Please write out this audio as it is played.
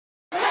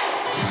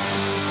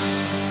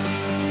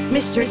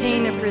Mr.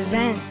 Dana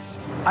presents.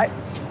 I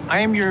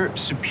am your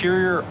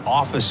superior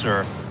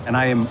officer, and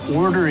I am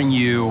ordering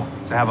you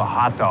to have a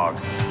hot dog.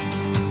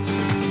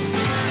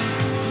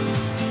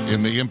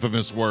 In the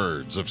infamous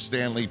words of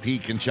Stanley P.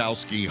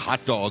 Konchowski,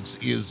 hot dogs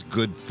is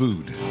good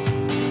food.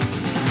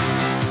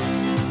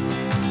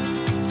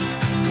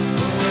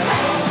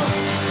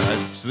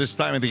 It's this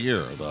time of the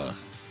year. The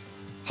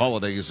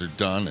holidays are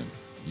done, and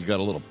you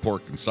got a little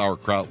pork and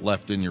sauerkraut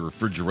left in your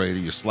refrigerator.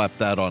 You slap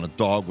that on a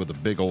dog with a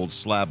big old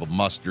slab of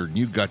mustard, and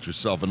you got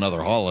yourself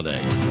another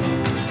holiday.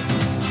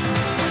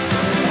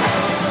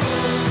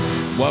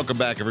 Welcome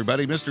back,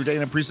 everybody. Mr.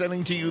 Dana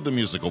presenting to you the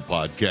musical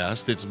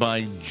podcast. It's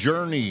my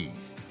journey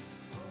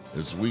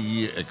as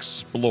we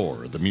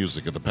explore the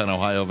music of the Penn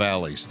Ohio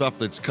Valley, stuff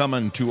that's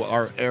coming to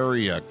our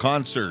area,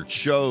 concerts,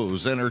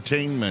 shows,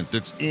 entertainment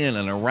that's in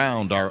and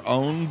around our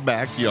own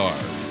backyard.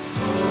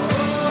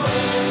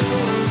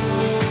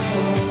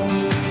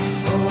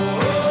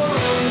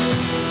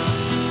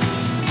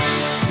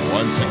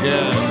 Once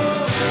again,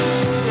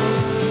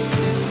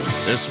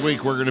 this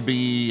week we're going to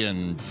be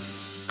in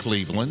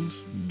Cleveland,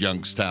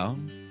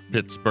 Youngstown,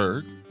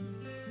 Pittsburgh,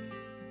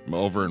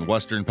 over in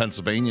western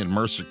Pennsylvania in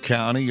Mercer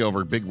County,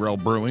 over at Big Rail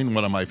Brewing,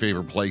 one of my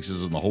favorite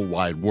places in the whole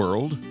wide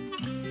world.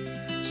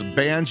 Some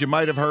bands you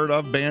might have heard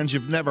of, bands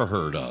you've never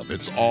heard of.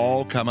 It's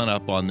all coming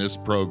up on this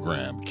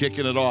program.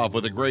 Kicking it off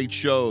with a great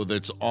show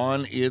that's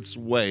on its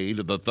way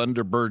to the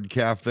Thunderbird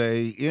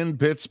Cafe in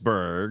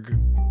Pittsburgh.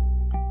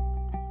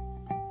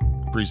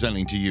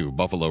 Presenting to you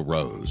Buffalo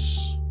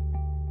Rose.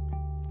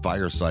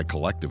 Fireside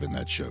Collective in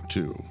that show,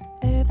 too.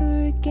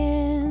 Ever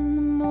again,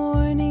 the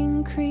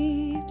morning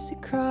creeps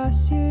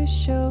across your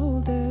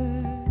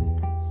shoulders.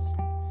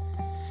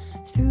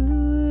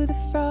 Through the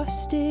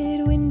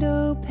frosted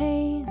window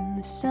pane,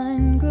 the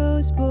sun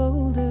grows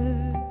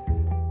bolder.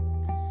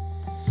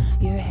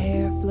 Your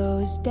hair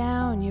flows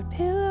down your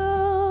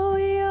pillow,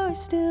 you're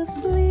still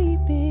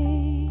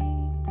sleeping.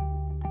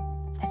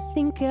 I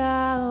think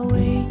I'll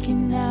wake you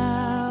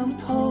now and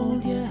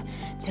hold you,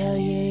 tell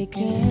you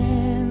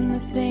again the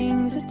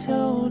things I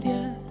told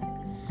you.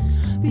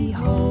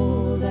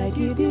 Behold, I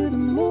give you the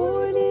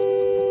morning,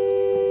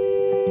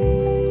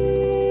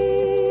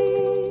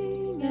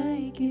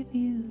 I give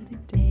you the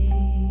day.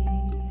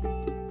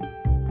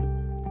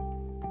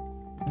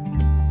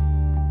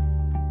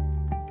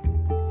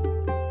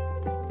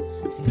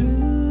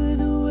 Through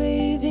the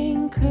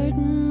waving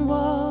curtain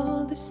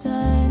wall, the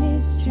sun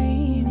is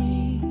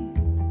streaming.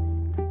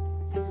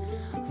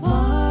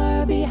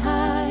 Far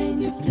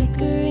behind your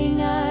flickering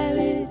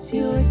eyelids,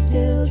 you're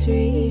still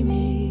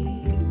dreaming.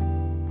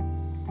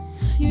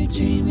 You're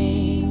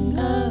dreaming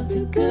of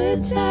the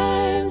good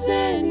times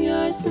and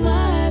you're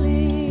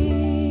smiling.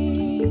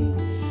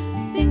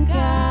 Think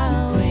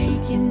I'll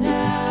wake you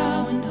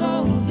now and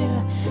hold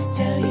you,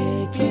 tell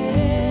you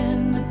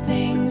again the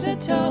things I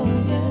told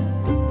you.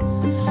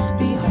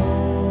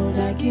 Behold,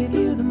 I give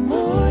you the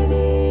morning,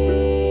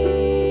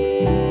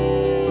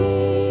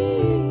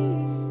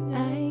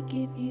 I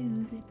give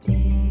you the day.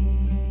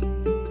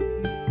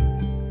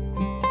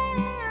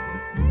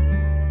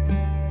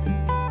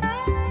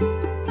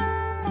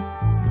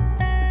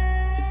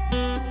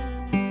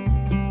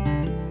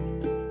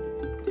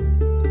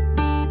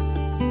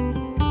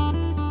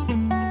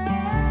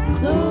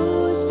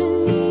 Close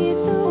beneath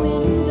the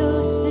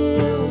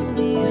windowsills,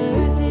 the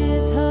earth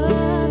is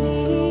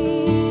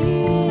humming.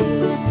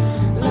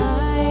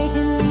 Like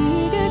an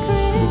eager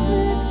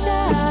Christmas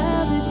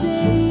child, the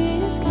day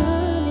is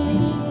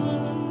coming.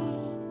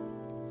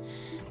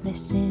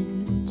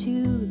 Listen to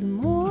the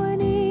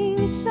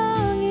morning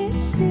song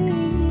it's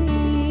singing.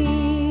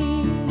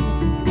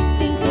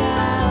 Think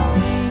I'll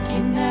wake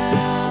you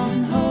now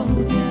and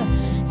hold you,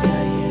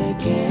 tell you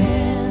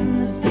again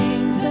the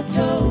things I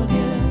told you.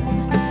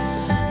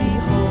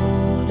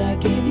 Behold, I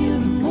give you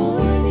the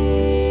morning,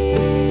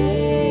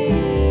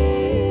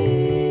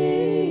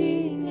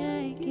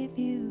 I give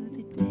you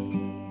the day.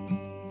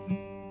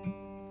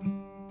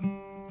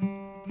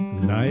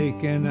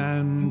 Like an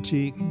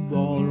antique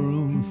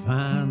ballroom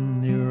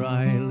fan, your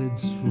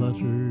eyelids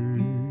flutter.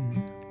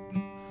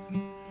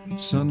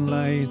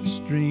 Sunlight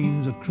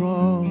streams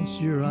across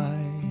your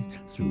eye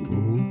through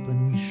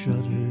open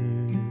shutter.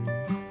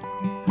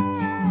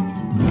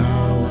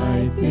 Now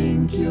I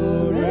think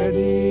you're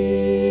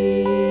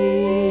ready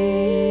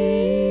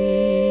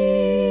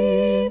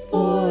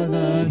for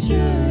the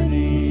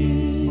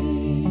journey.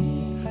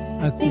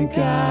 I think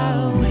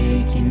I'll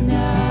wake you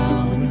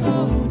now and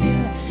hold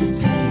you,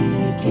 tell you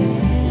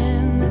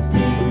again the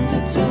things I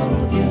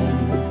told you.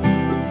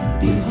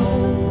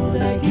 Behold,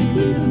 I give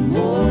you the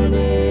morning.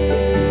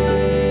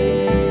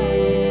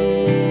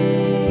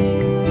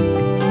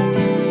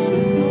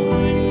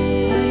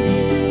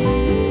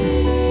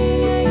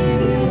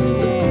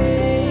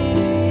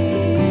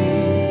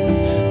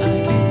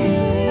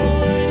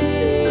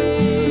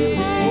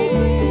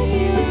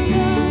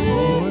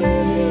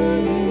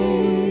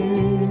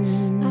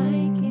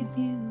 I give you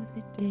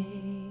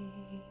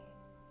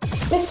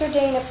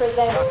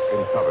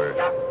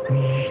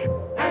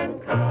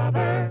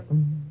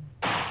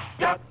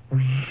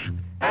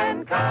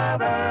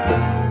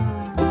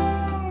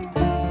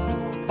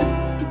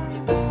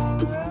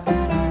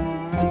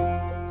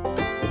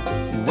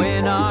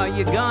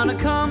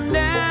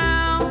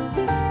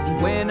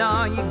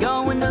are you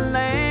going to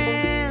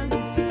land?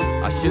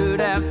 I should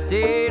have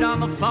stayed on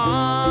the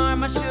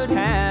farm. I should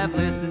have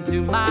listened to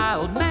my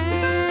old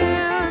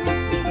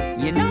man.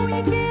 You know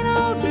you can't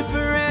hold me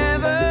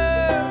forever.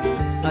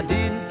 I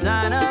didn't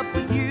sign up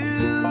with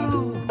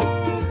you.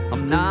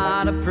 I'm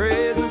not a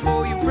present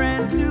for your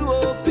friends to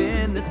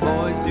open. This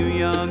boy's too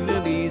young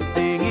to be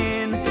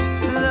singing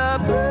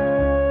the blues.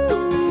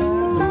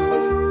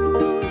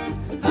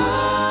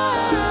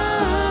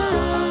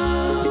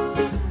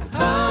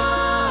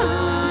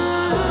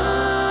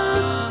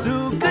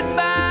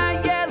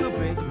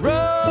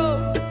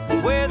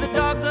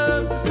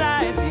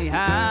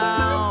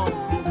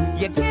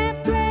 You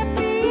can't plant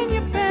me in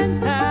your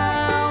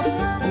penthouse.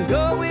 I'm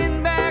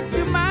going back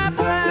to my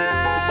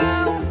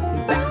plow,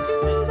 back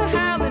to the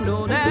howling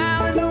old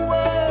owl in the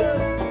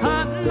woods,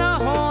 hunting the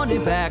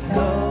horny-backed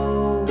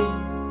toad.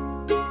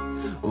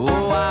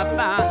 Oh, I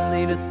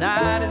finally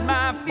decided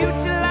my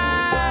future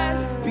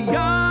lies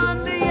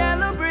beyond the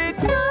yellow brick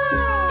road.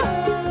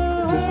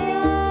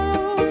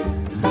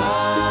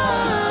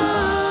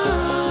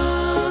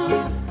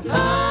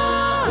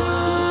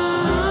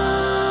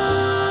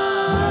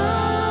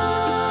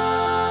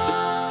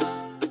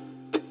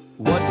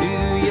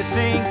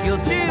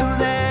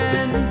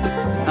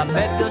 I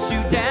bet they'll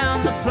shoot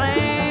down the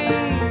plane.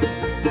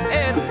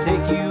 It'll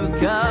take you a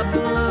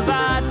couple of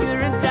vodka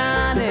and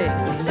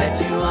tonics to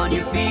set you on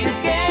your feet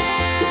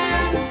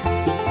again.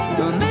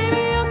 Or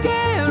maybe you'll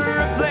get a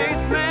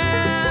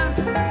replacement.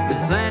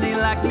 There's plenty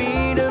like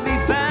me to be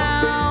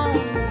found.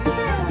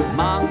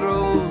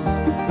 Mongrels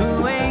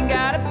who ain't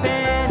got a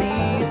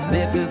penny,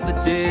 sniffing for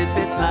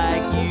tidbits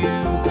like you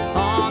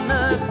on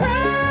the ground.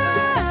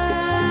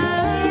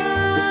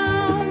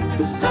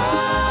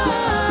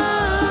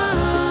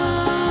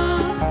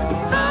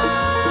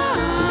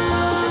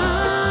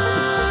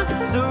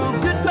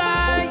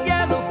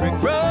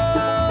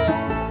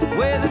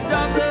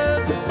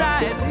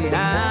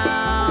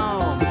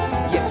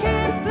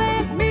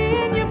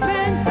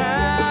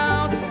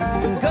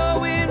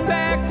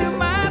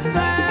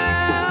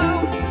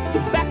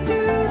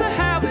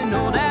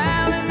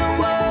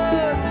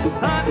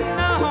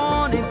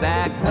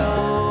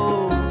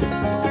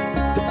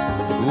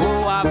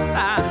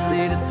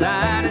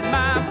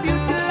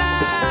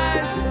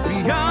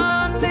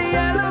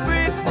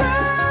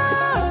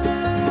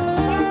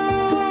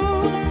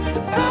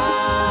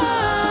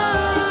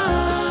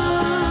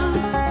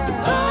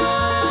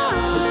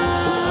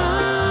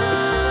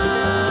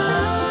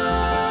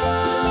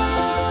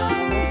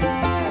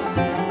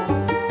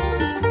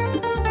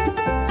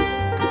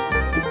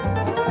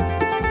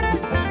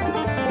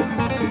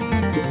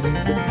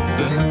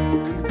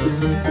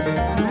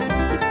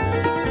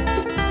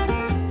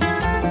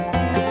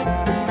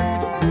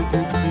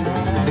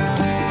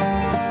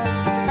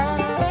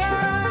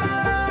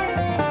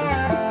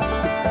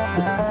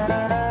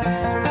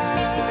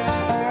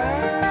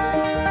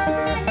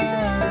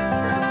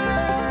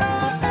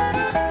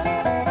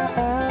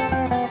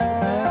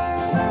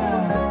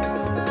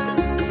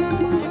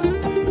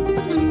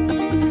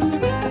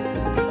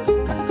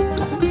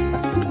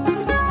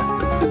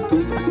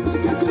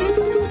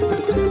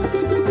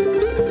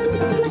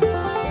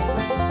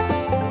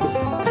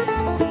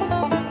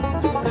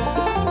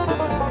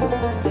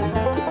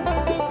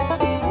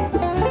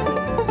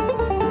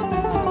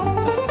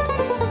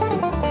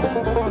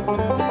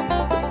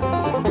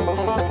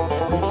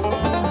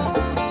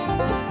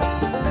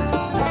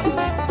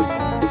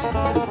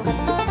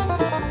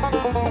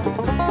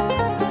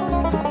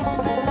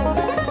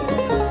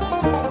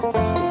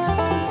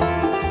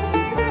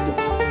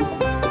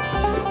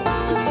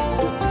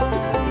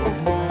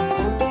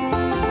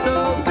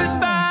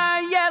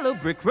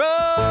 Brick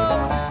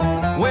road,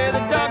 where the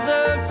dogs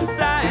of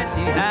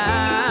society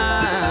howl.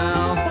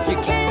 You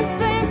can't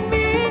plant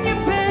me in your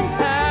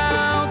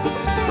penthouse.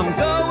 I'm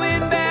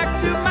going back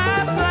to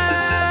my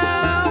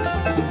plow,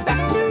 back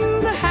to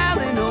the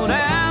howling old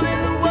owl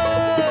in the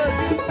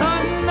woods,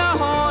 hunting the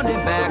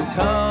horny-backed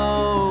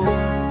toad.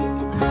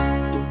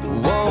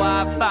 Whoa,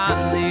 I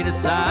finally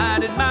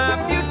decided my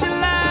future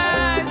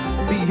lies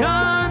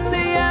beyond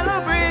the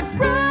yellow brick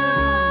road.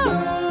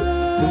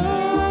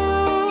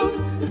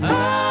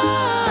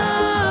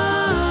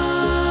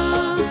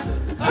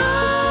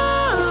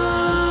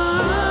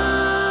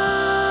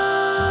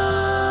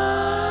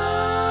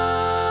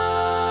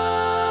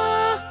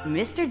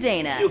 Mr.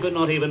 Dana. You could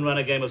not even run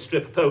a game of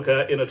strip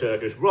poker in a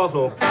Turkish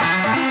brothel.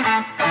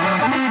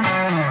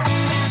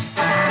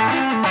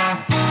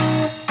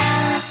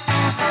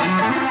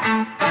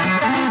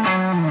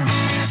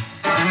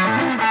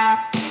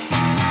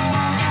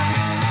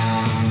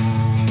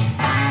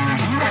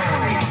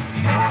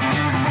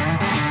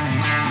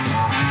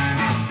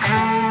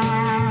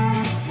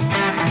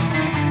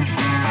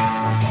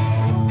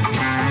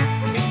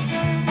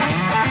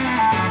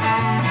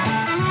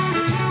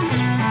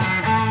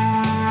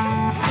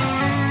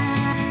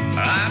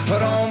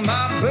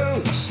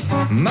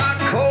 My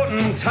coat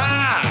and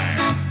tie,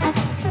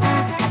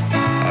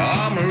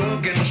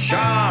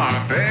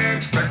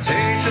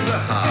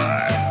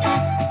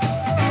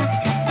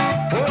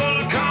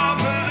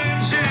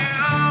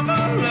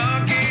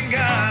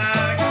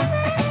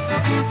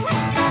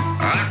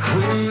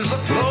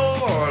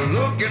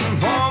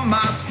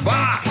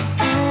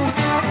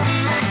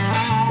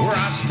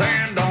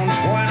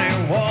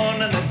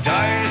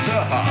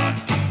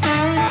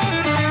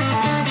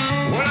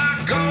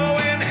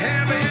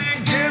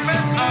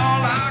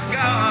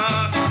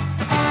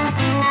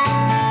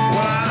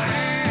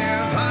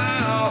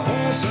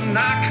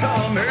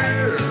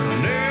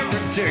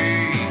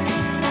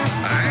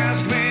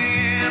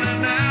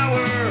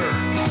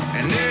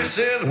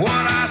 is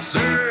what I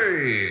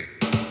say.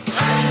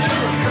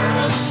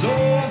 So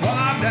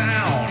far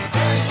down,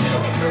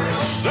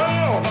 so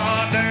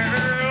far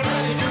down,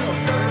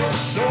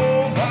 so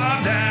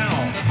far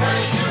down.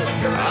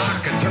 I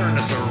can turn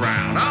this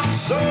around. I'm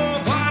so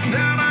far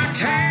down I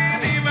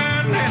can't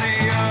even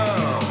any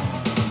up.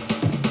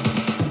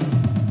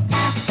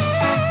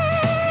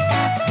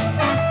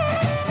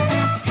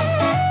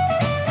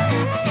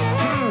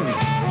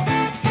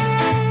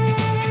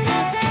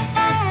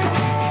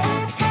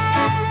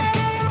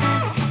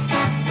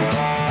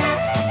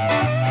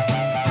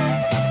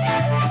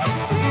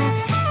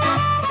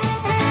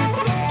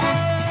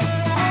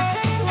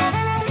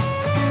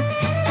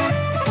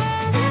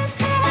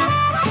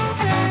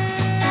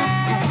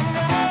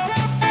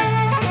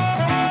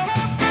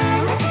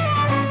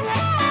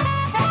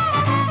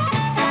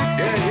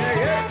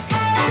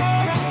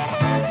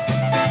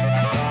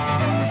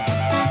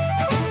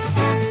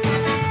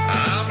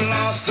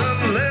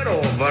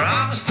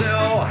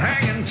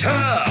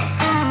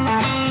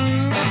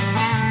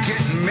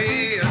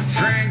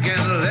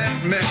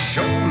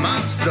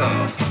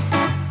 Stuff.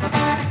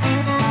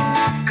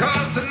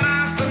 'Cause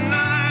tonight's the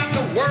night,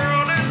 the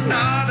world is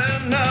not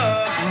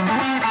enough.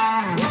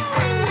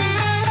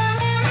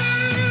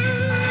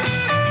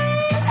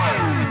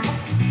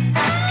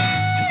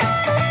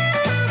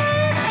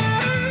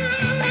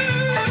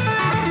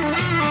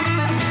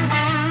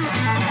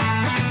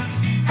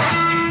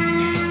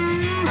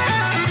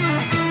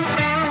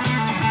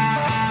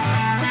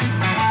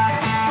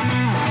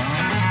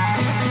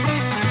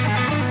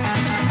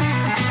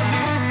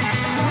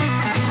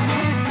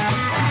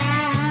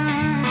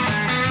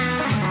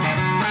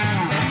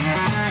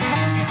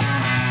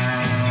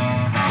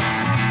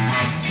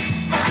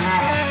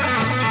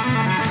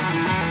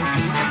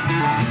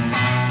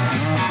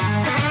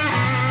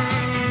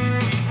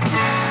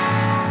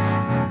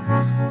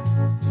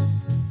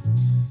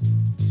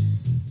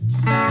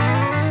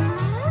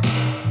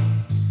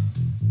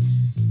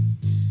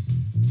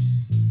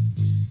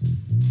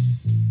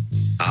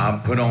 I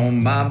put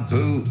on my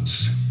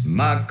boots,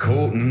 my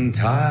coat and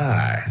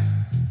tie.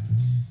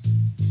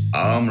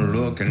 I'm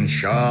looking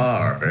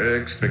sharp,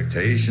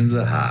 expectations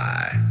are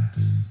high.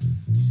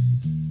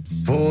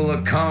 Full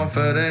of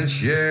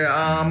confidence, yeah,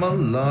 I'm a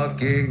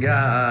lucky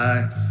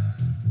guy.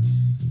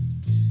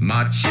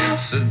 My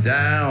chips are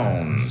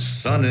down,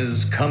 sun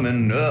is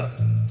coming up.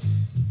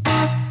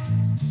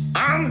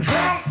 I'm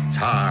drunk,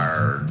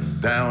 tired,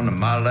 down to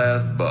my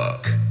last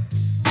buck.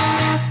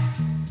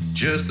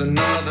 Just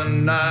another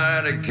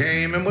night I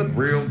came in with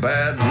real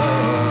bad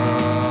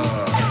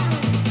luck.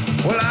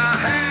 Well, I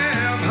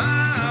have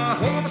high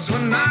hopes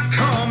when I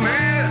come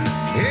in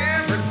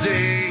every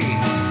day.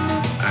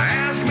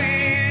 Ask me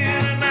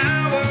in an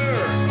hour,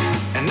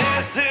 and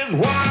this is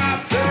what I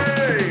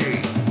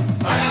say.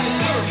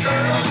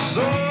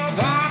 So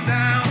far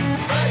down,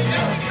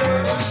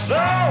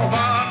 so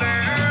far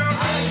down,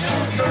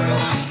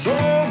 so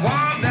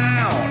far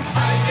down.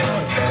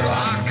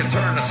 I can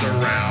turn this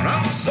around.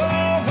 I'm so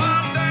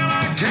far down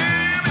I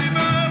can't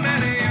even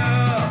any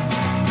up.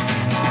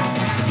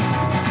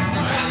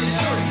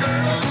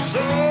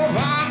 So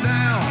far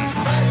down,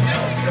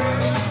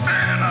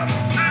 and I'm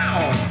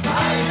down.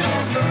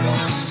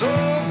 So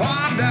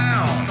far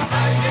down,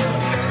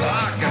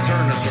 I can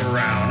turn this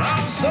around.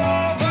 I'm so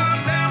far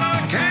down I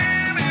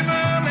can't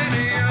even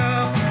any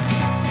up.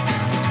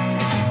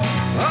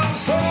 I'm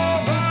so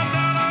far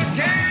down I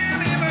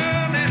can't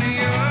even any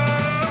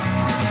up.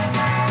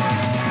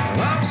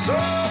 I'm so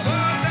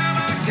far down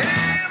I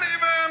can't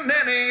even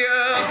any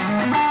up.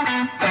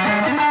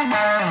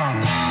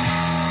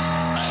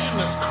 Man,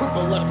 this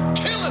Koopa looks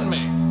killing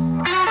me.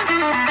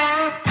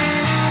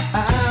 I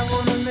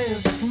wanna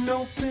live like an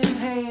open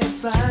hand,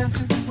 fly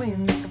through the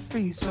wind like a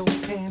free soul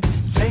can,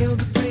 sail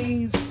the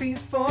breeze, a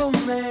peaceful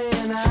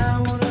man. I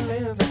wanna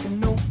live like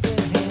an open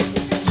hand.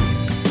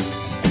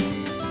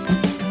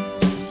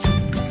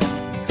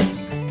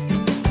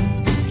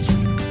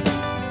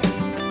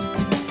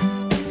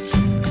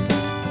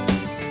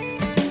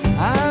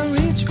 I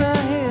reach my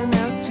hand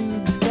out to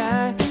the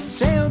sky,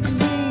 sail the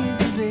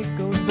breeze as it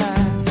goes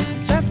by,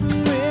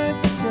 evaporate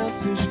the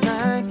selfish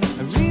mind.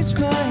 I reach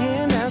my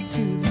hand out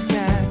to the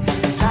sky,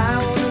 'cause I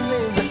wanna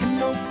live like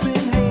an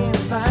open hand,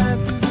 fly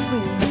through the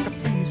wind like a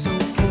free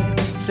soul can,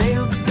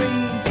 sail the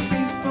breeze, a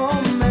peaceful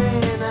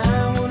man.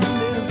 I wanna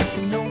live like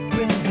an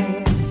open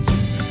hand.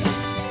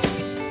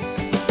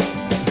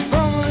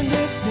 From a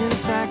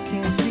distance I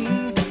can see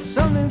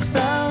something's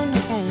found a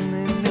home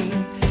in me.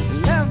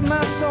 It left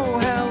my soul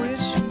how it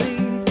should be.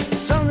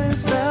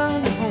 Something's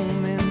found a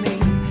home in me.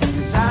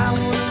 'Cause I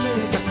wanna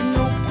live like an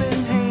open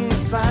hand,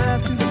 fly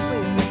through the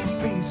wind like a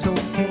free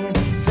soul can,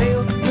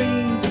 sail the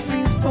breeze, a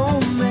peaceful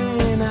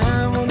man.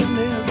 I wanna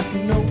live like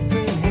an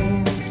open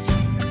hand.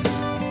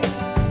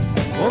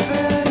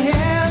 Open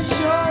hand,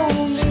 show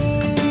me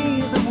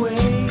the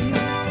way.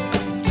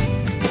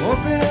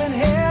 Open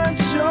hand,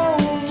 show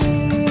me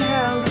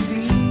how to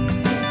be.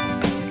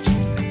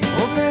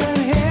 Open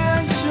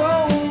hand, show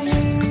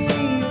me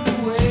the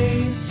way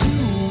to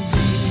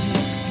be.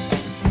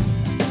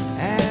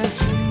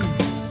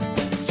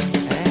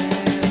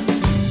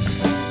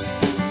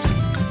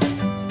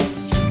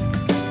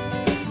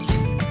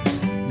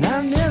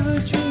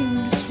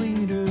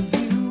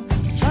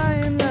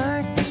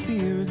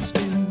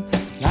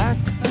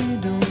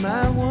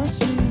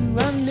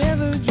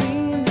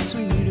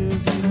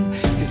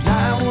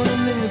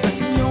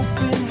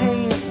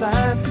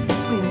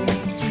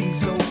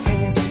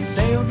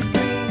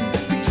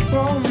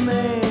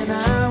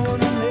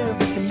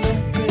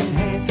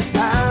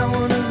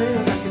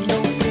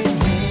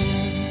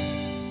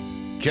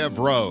 Kev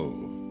Rowe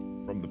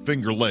from the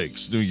Finger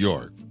Lakes, New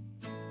York.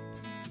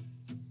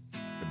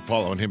 I'm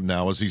following him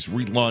now as he's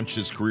relaunched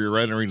his career,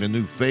 entering a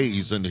new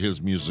phase into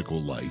his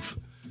musical life.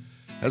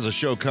 Has a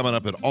show coming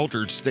up at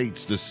Altered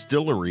States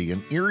Distillery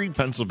in Erie,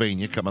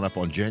 Pennsylvania, coming up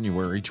on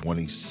January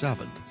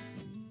 27th.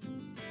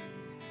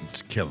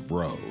 It's Kev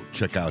Rowe.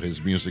 Check out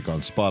his music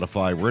on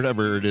Spotify,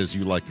 wherever it is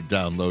you like to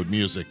download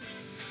music.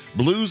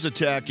 Blues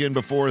Attack in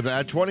before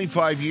that,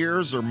 25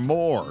 years or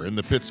more in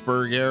the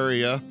Pittsburgh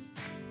area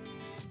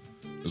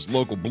as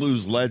local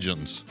blues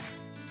legends.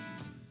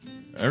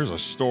 There's a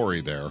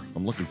story there.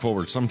 I'm looking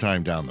forward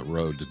sometime down the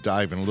road to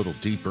diving a little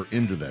deeper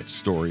into that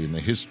story and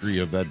the history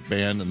of that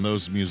band and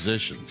those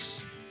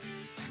musicians.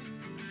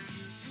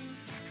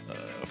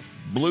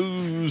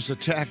 Blues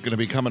Attack going to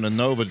be coming to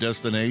Nova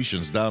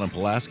Destinations down in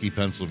Pulaski,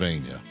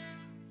 Pennsylvania.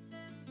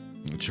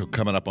 The show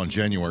coming up on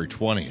January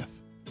 20th.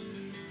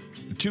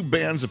 The two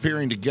bands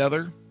appearing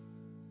together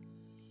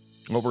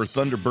over at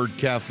Thunderbird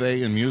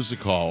Cafe and Music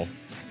Hall.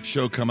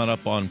 Show coming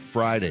up on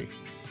Friday,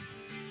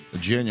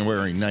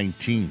 January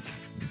 19th.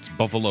 It's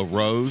Buffalo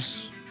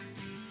Rose.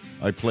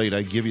 I played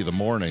I Give You the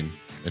Morning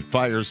and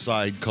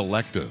Fireside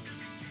Collective.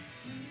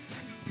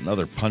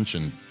 Another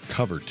punch-and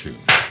cover tune,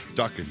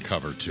 duck and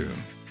cover tune.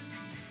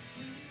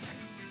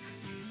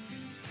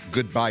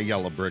 Goodbye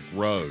Yellow Brick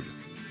Road.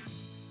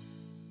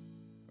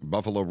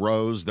 Buffalo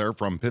Rose, they're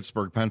from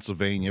Pittsburgh,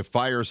 Pennsylvania.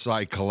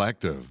 Fireside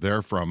Collective,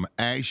 they're from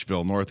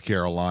Asheville, North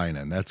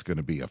Carolina, and that's going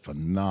to be a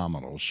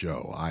phenomenal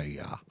show. I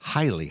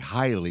highly,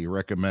 highly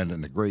recommend it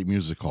in the great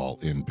music hall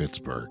in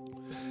Pittsburgh.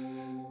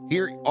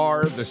 Here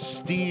are the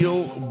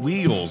Steel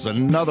Wheels,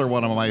 another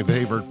one of my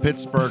favorite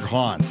Pittsburgh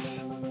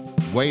haunts.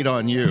 Wait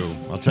on You.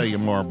 I'll tell you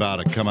more about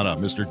it coming up.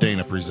 Mr.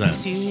 Dana Presents.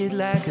 See it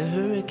like a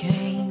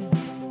hurricane.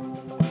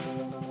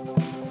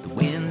 The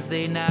winds,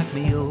 they knock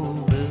me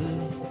over.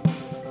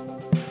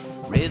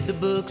 Read the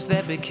books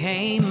that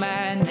became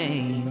my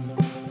name.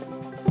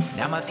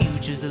 Now my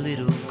future's a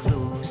little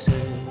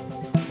closer.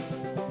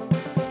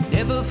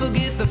 Never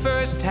forget the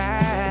first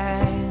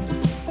time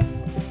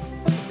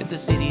that the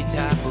city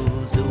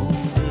topples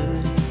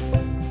over.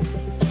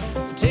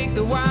 Take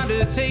the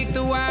water, take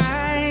the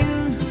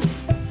wine.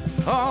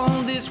 All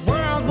this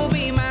world will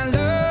be my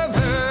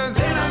lover.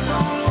 Then I'm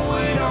gonna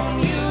wait on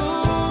you.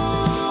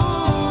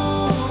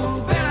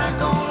 Then I'm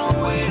gonna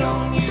wait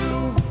on you.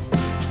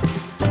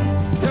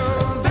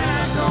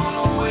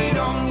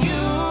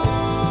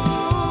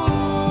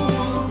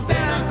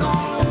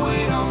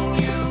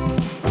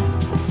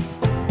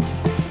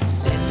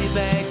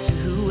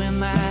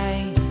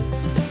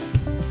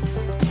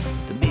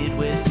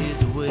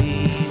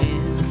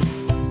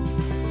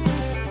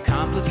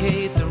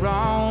 The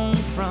wrong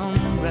from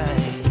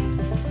right,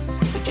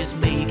 but just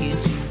make it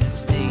to the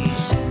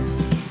station.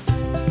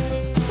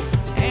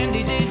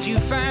 Andy, did you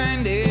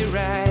find it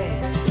right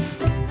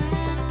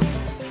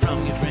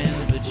from your friend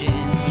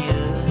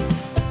Virginia?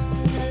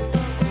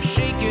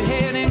 Shake your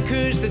head and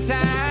curse the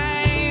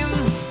time.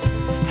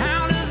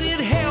 How does it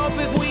help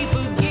if we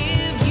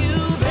forgive you?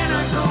 Then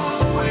I'm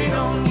gonna wait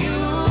on you.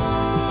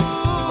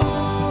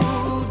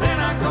 Then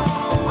I'm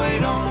gonna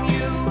wait on you.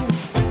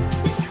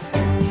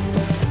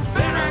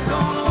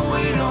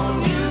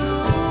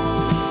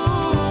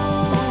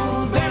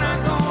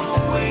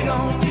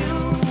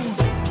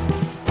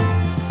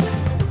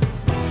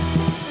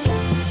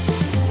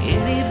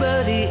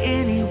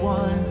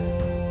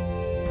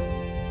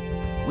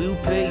 We'll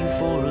pay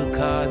for a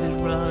car that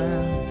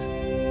runs.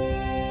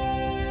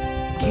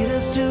 Get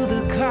us to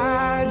the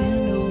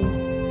Cardinal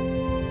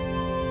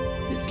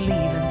that's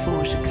leaving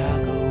for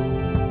Chicago.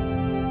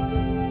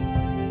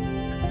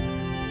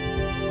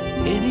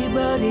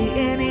 Anybody,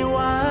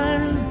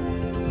 anyone?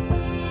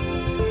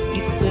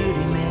 It's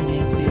 30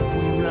 minutes if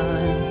we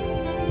run.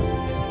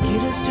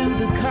 Get us to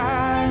the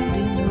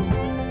Cardinal.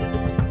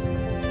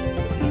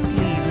 It's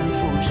leaving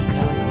for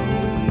Chicago.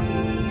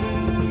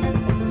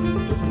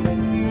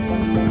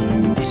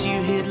 This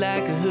year hit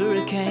like a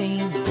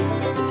hurricane,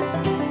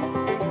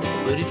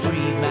 but it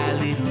freed my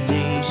little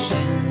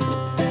nation.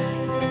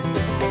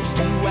 There's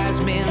two wise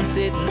men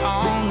sitting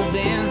on the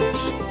bench.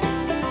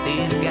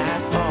 They've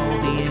got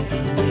all the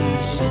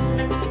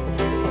information.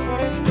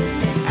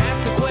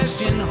 Ask the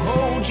question,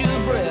 hold your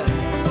breath.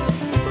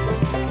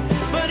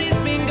 But it's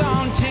been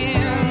gone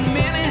 10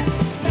 minutes.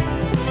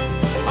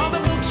 All the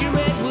books you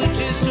read were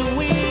just a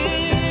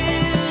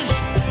wish.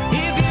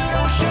 If you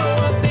don't show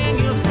up, then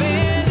you're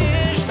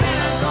finished. Then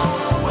I'm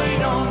gonna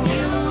wait on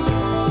you.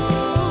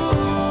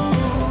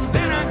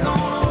 Then I'm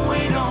gonna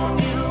wait on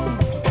you.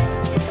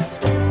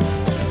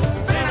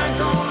 Then I'm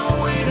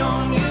gonna wait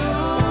on you.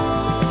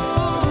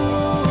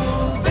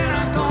 Then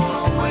I'm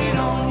gonna wait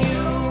on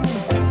you.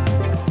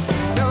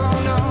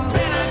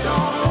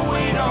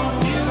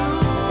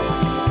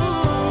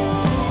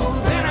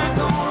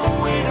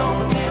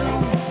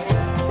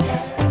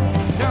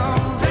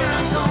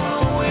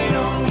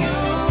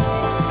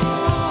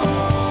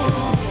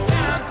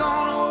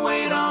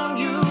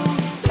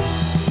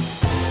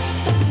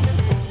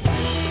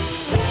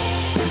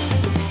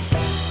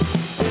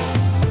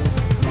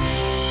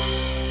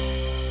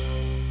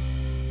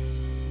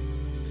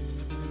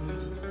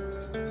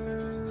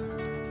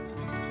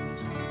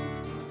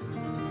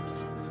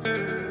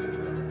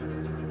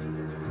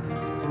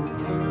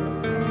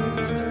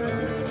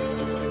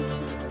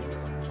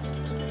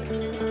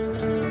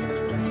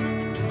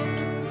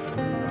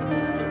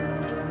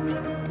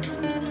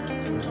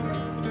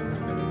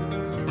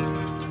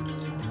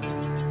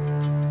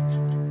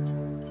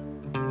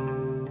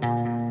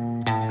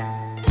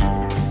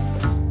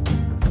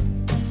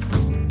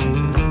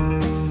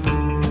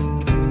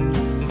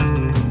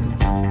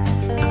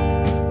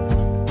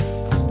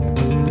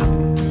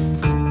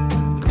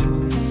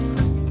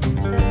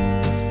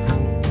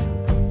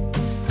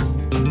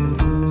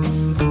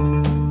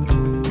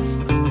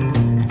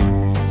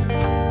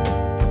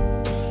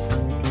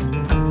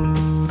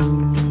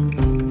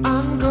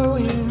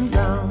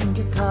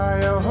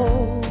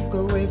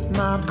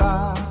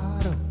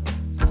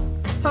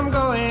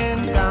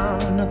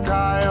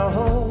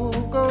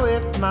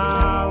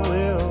 my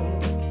will.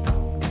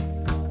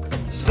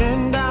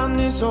 Send down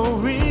this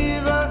old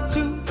river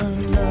to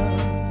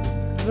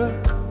another.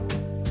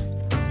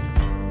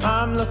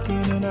 I'm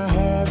looking and I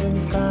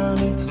haven't found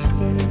it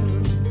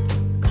still.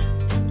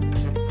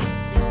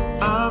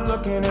 I'm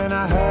looking and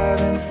I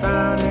haven't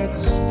found it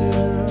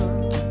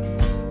still.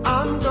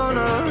 I'm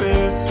gonna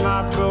rest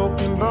my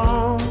broken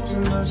bones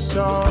in the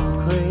soft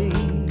clay.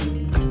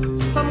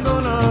 I'm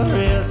gonna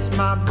rest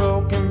my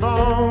broken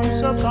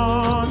bones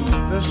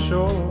upon the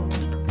shore.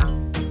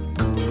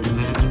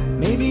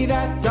 Maybe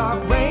that dark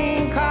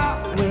rain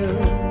cloud will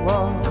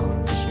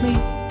wash me.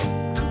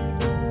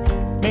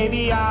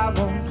 Maybe I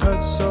won't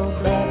hurt so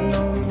bad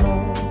no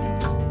more.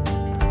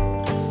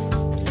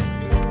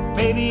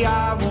 Maybe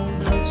I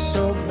won't hurt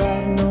so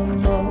bad no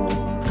more.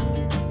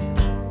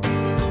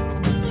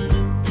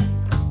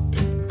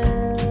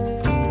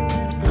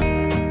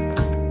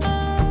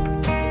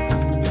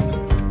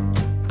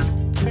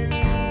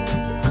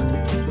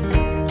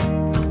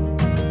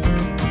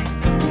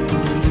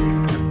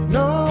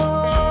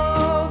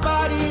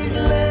 Nobody's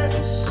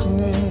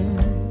listening.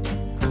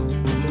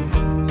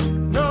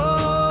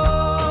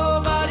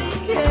 Nobody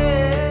cares.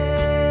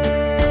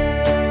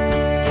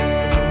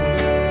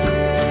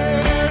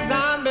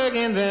 I'm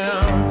begging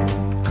them,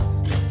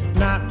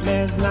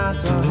 nightmares not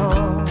to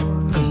haunt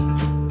me.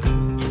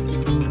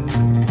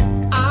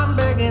 I'm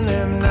begging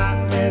them,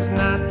 nightmares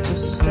not to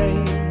stay.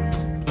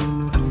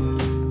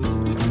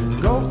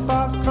 Go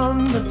far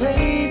from the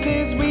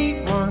places we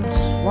once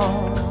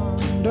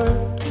wandered.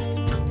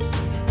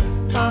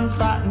 I'm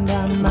frightened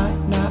I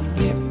might not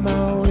get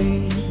my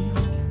way.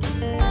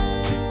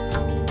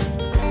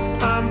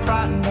 I'm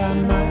frightened I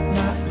might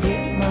not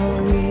get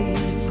my way.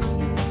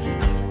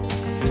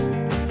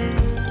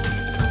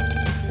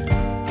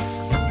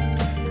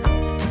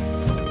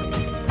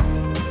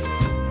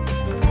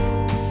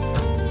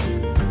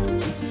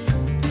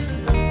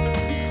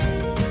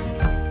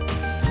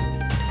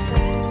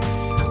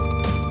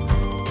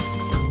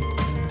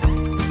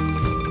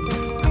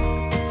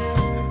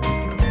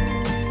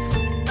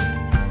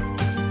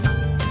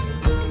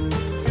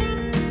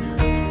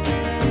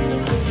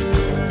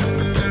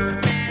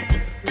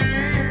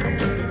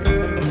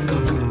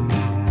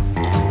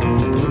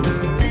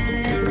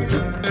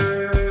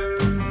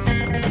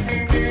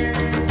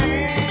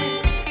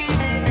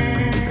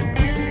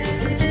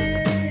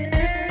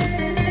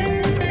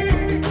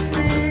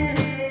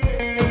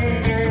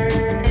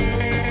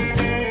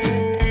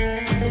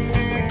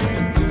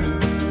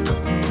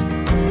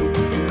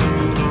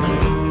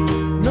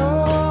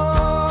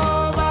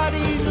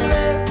 Nobody's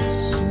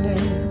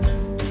listening.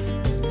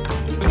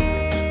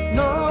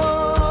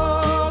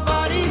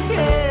 Nobody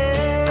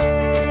cares.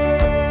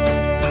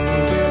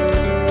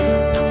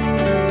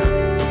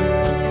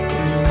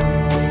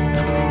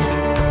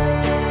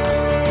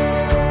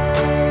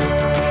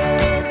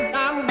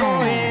 I'm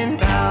going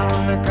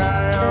down the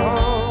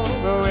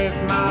Cuyahoga with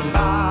my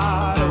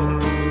bottle.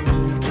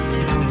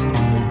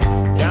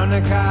 Down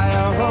the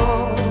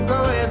Cuyahoga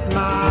with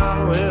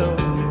my will.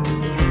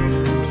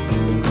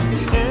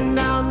 Send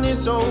down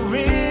this old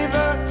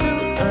river to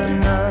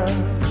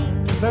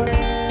another.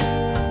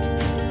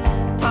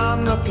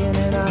 I'm looking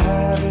and I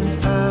haven't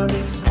found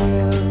it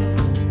still.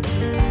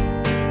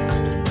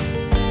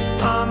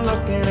 I'm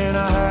looking and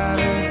I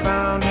haven't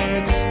found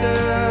it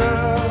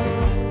still.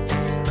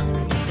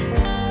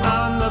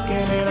 I'm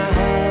looking and I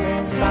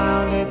haven't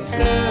found it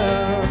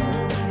still.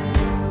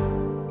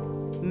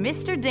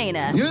 Mr.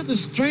 Dana. You're the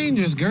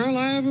strangest girl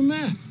I ever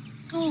met.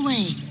 Go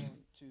away.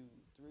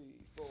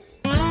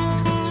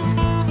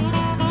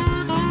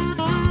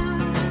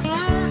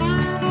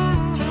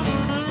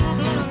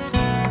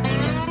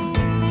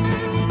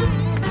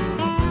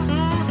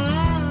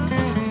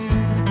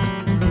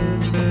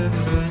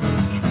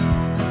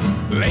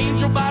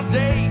 Angel by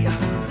day,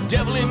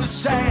 devil in the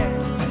sack.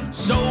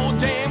 So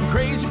damn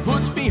crazy,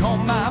 puts me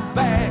on my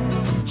back.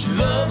 She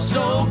loves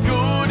so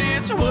good,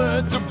 it's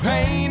worth the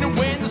pain. And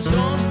when the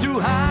sun's too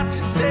hot,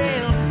 she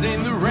sails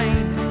in the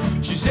rain.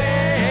 She's alive.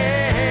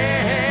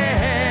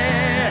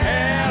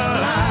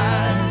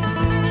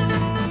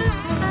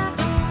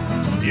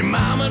 Your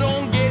mama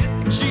don't get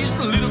it, she's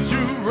a little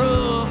too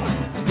rough.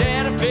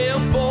 Daddy fell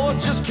for it,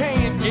 just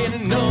can't get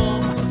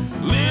enough.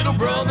 Little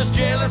brother's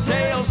jealous,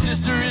 hell,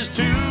 sister is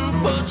too.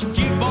 But you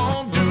keep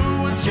on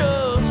doing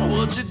just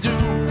what you do.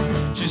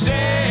 She's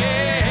alive.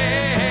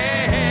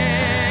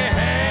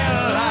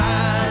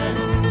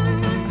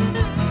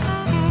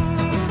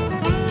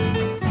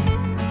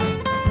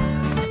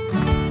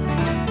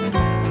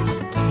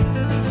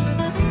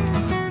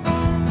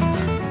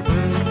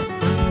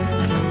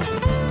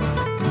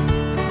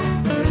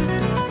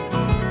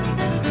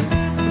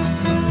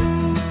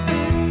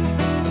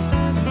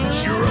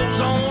 She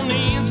rolls on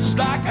in just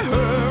like a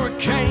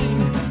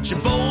hurricane. She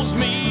bowls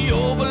me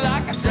over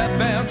like a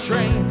southbound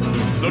train.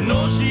 Lord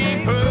knows she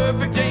ain't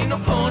perfect, ain't no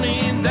fun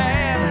in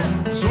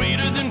that.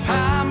 Sweeter than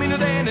pie, meaner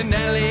than an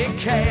alley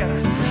cat.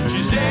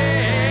 She's alive.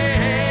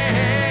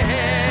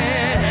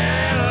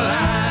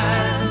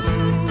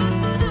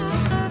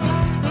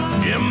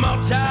 Yeah, I'm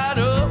all tied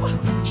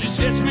up, she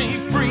sets me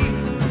free.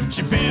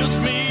 She builds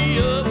me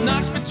up,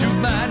 knocks me to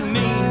my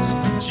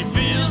knees. She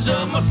fills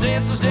up my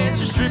senses, then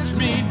she strips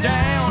me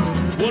down.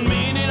 1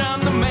 minute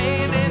I'm the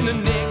man, and the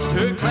next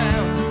her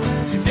clown.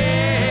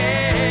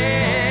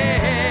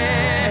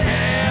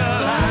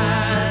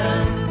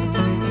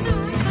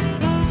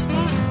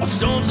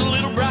 Sun's a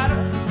little brighter,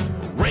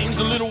 rain's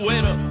a little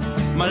wetter.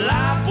 My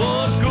life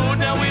was good,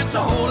 now it's a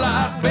whole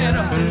lot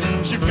better.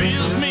 She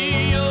fills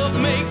me up,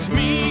 makes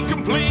me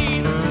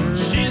complete.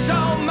 She's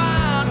all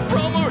mine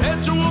from her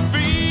head to her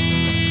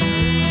feet.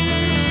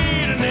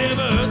 I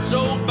never hurt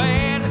so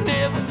bad, I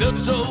never felt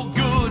so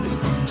good.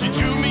 She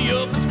chewed me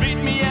up and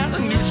spit me out, I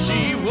knew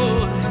she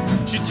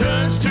would. She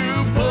turns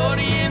to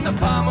putty in the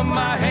palm of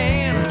my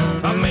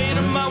hand. I made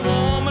her my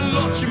woman,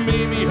 Lord, she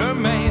made me her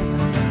man.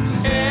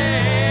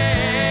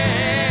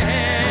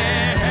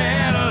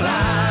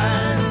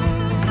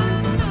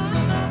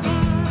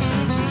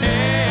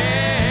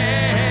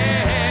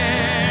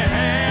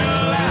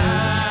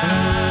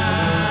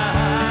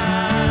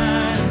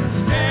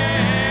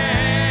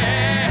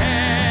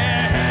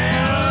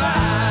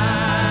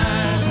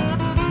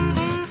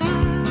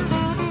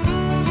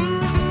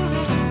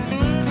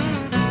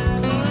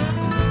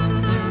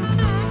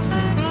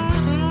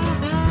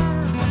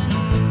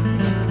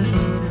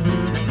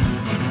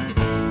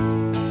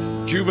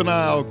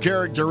 Juvenile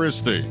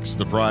characteristics,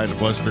 the pride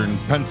of Western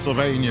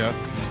Pennsylvania.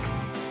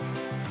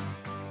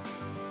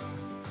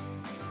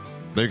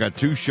 They got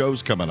 2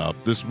 shows coming up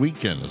this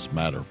weekend, as a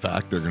matter of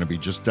fact. They're going to be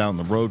just down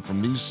the road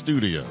from these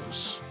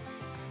studios.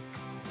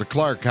 The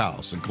Clark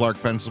House in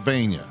Clark,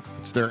 Pennsylvania.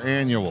 It's their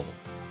annual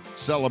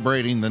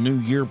celebrating the New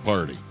Year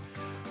party.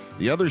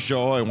 The other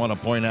show I want to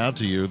point out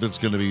to you that's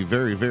going to be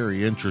very,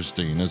 very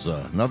interesting is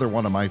another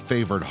one of my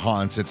favorite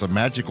haunts. It's a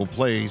magical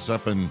place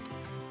up in,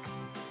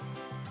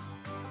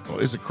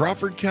 is it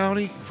Crawford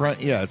County?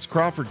 Yeah, it's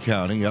Crawford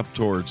County up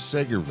towards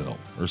Sagerville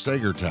or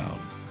Sagertown.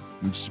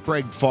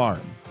 Sprague Farm.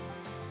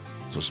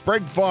 So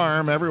Sprague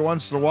Farm, every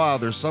once in a while,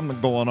 there's something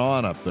going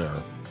on up there.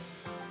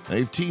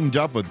 They've teamed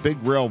up with Big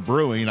Rail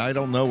Brewing. I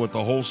don't know what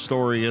the whole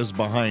story is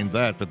behind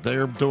that, but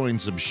they're doing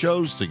some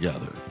shows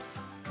together.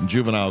 And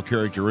Juvenile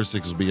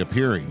Characteristics will be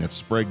appearing at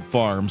Sprague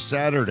Farm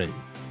Saturday,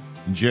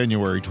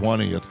 January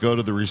 20th. Go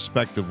to the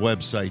respective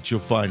websites. You'll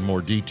find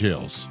more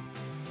details.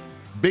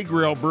 Big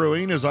Rail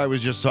Brewing, as I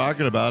was just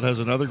talking about, has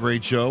another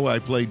great show. I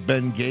played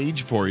Ben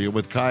Gage for you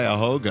with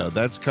Cuyahoga.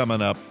 That's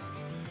coming up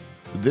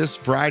this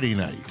Friday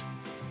night.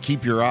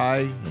 Keep your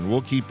eye, and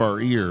we'll keep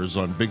our ears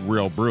on Big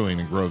Rail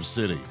Brewing in Grove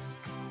City.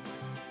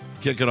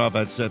 Kicking off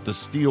that set, the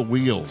Steel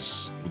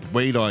Wheels with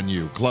Wait on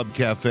You. Club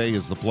Cafe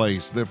is the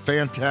place. They're a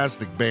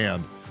fantastic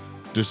band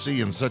to see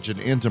in such an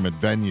intimate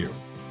venue.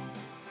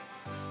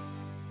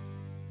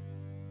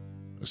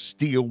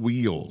 Steel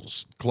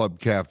Wheels Club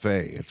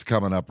Cafe. It's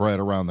coming up right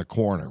around the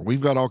corner.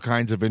 We've got all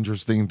kinds of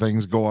interesting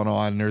things going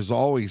on. There's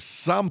always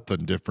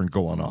something different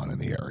going on in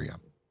the area.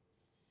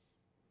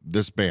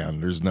 This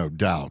band, there's no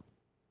doubt.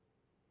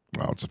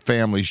 Well, it's a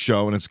family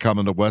show, and it's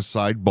coming to West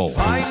Side Bowl.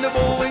 Find a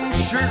bowling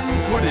shirt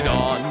and put it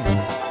on.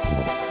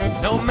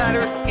 No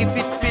matter if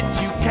it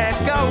fits, you can't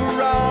go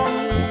wrong.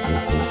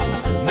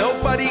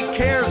 Nobody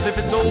cares if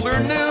it's old or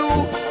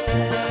new.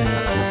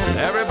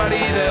 Everybody,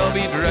 they'll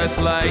be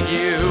dressed like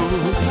you.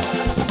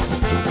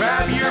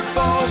 Grab your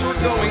balls,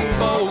 we're going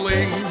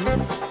bowling.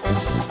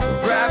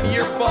 Grab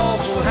your balls,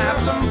 we'll have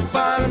some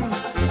fun.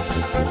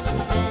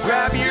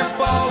 Grab your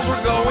balls,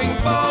 we're going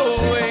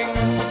bowling.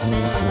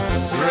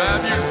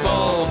 Grab your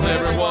balls,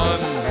 everyone.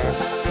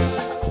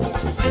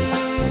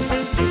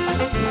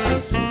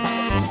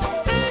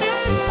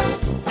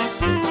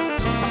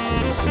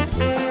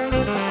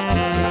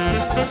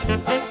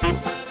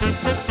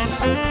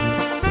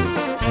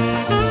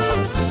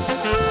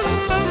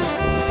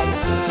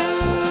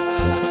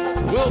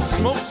 We'll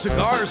smoke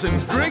cigars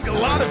and drink a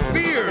lot of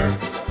beer.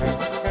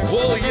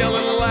 We'll yell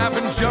and laugh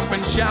and jump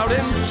and shout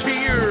and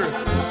cheer.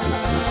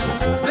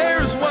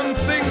 There's one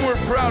thing we're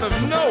proud of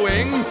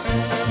knowing.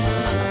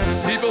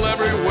 People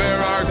everywhere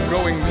are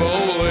going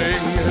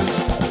bowling.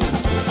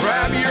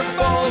 Grab your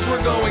balls,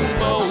 we're going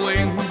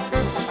bowling.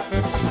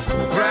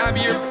 Grab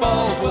your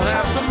balls, we'll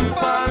have some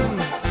fun.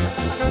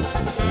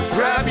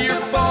 Grab your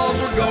balls,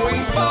 we're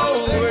going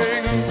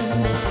bowling.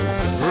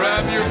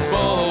 Grab your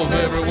balls,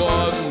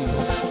 everyone.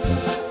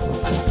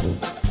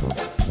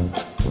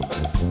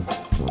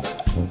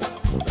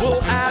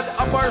 We'll add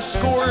up our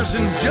scores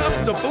in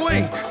just a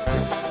blink,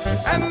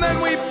 and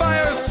then we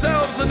buy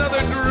ourselves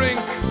another drink.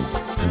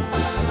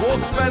 We'll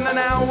spend an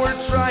hour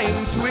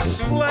trying to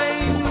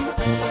explain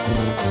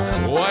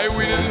why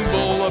we didn't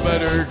bowl a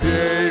better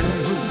game.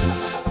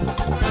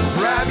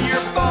 Grab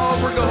your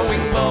balls, we're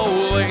going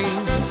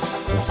bowling.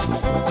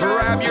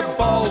 Grab your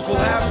balls, we'll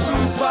have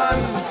some fun.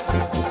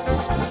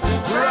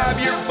 Grab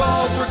your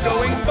balls, we're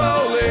going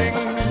bowling.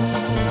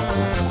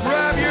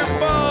 Grab your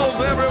balls,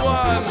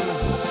 everyone.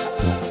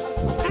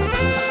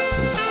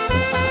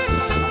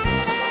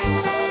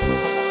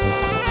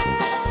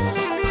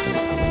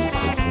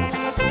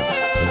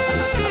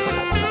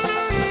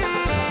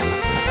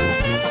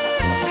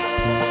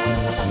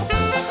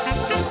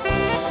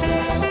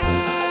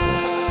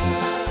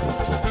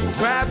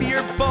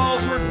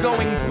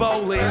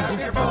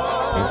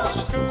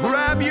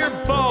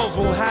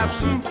 have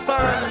some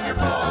fun. Grab your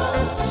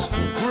balls.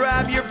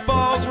 Grab your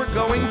balls, we're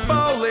going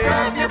bowling.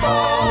 Grab your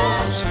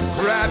balls.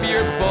 Grab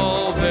your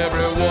balls,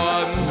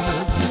 everyone.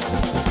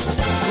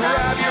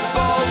 Grab your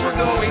balls, we're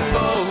going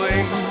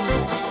bowling.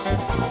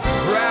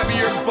 Grab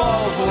your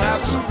balls, we'll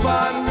have some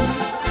fun.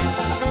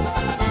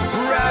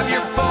 Grab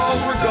your balls,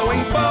 we're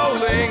going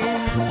bowling.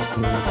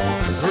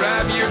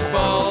 Grab your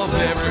balls,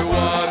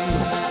 everyone.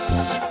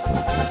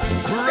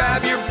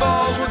 Grab your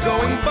balls, we're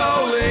going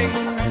bowling.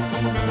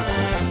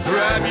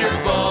 Grab your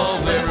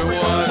balls,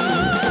 everyone.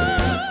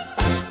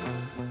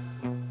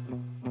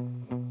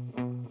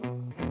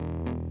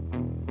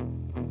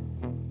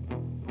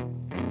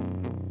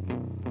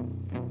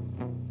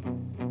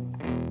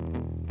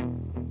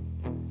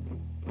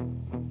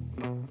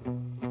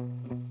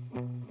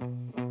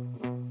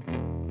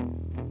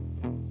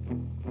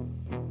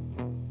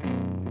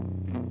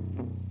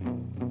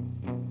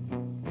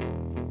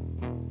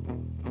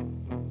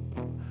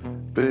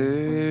 Bathe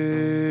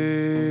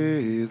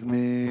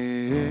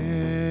me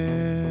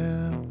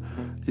in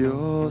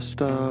your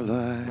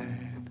starlight.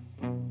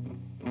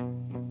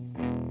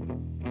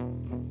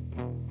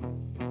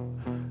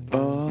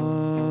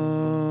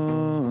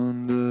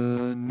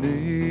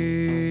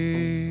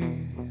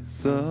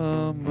 Underneath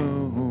the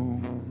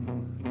moon,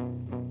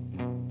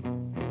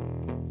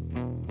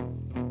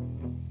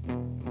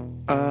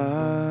 I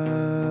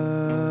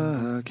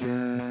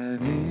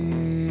can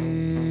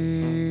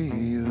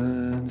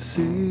even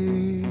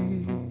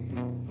see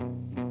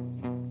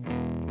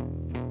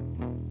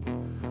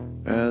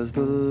as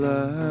the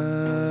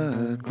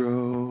light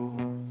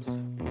grows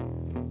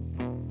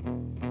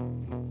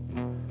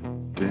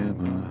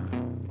dimmer.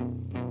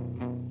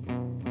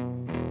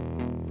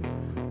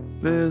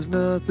 There's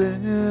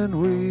nothing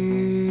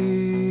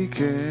we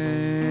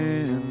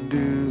can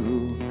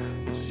do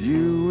as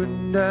you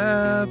and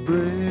I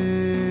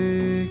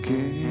break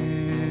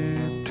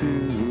into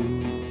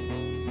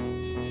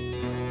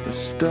the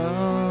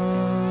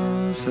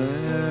stars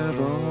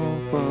have all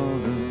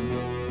fallen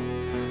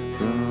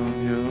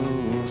from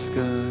your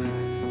sky.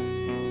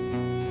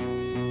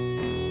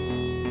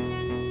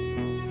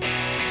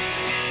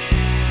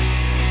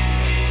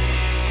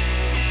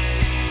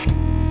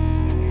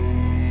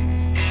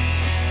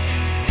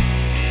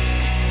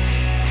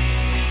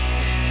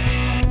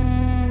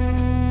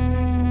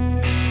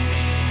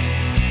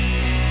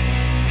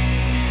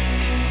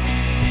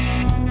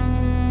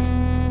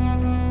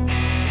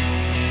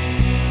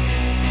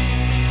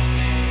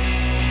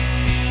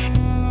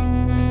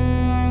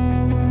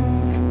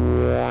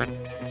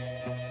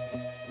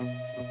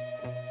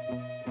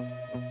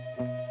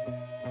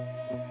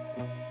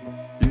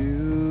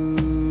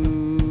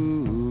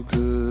 You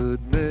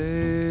could make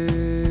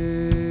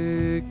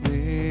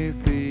me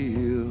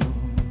feel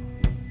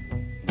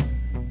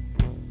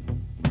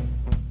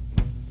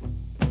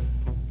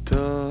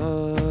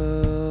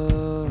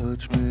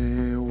touch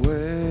me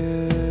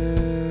where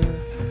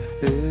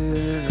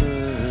it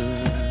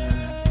hurts.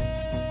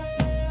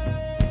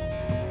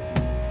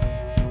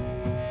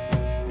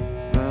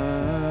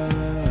 My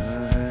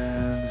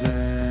hands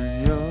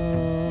and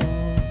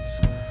yours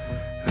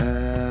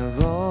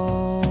have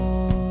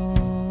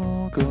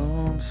all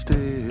gone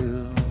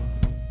still,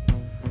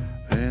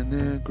 and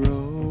they're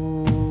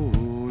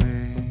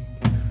growing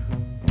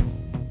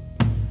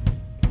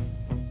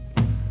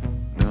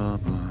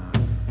number.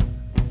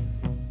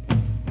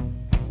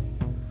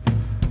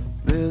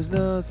 There's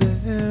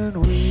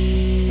nothing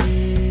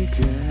we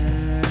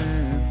can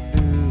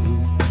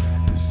do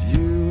as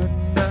you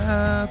and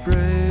I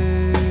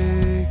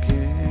break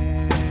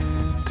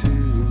into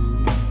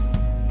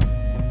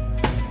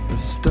the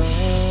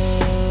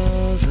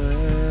stars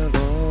have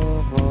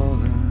all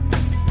fallen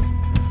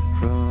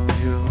from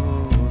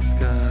your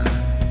sky.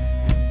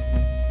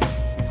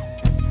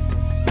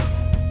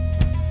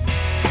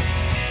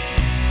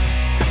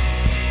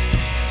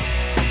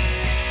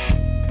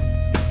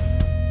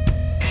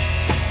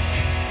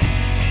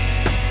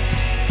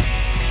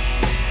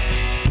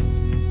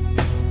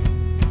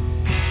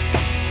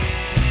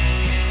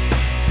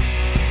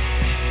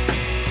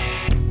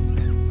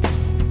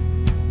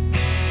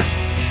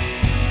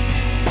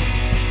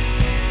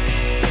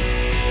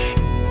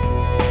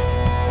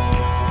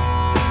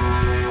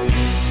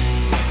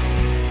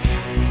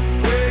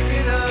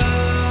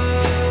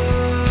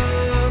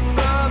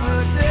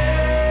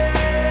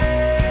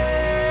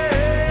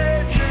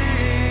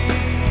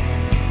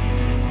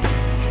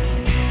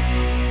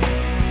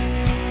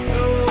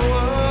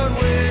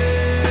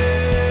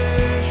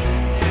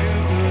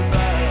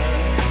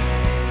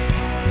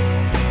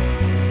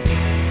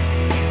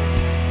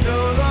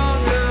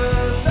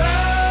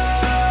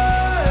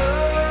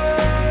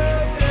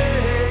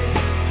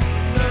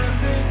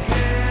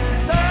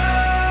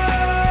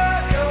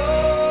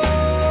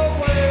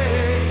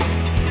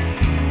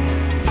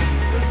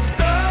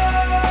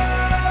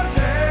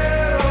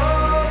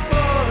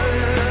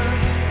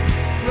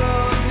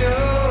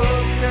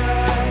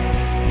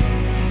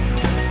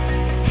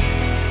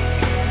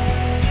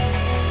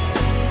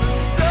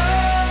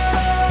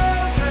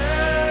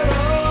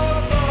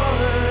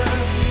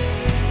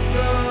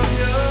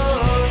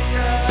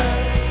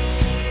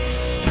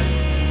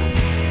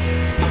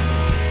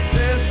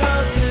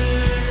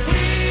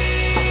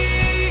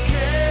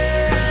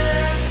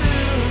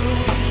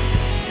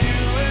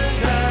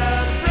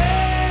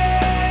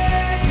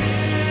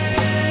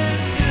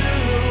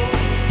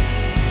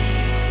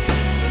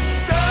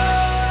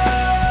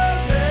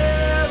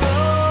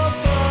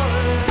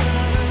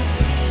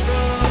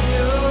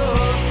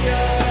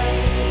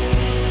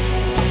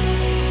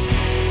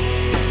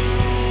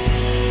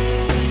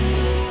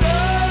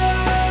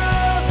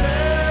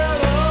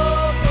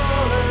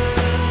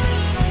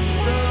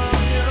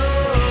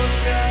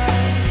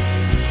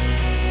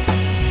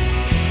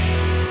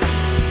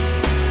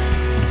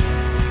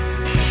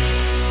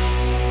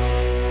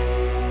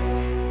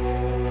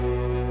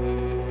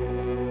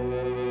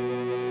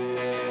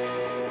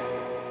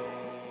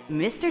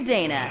 Mr.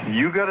 Dana.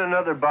 You got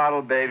another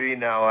bottle, baby.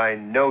 Now I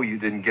know you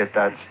didn't get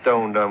that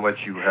stoned on what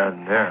you had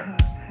in there.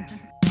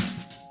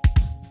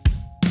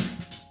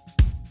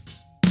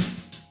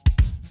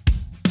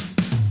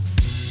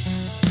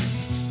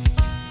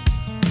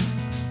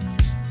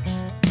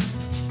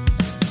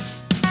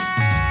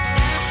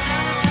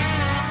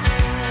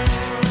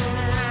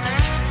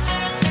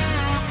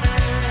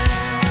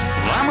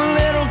 I'm a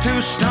little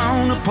too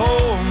stoned to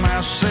pour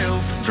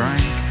myself a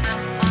drink.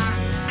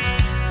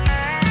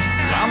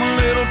 I'm a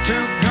little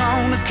too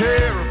gone to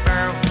care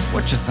about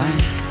what you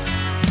think.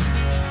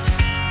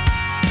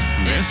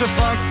 It's a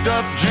fucked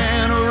up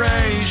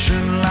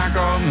generation like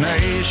our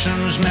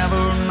nation's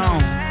never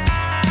known.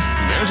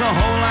 There's a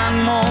whole lot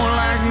more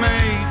like me,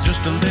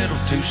 just a little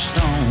too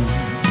stoned.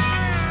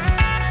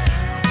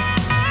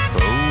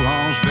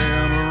 Bowhall's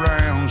been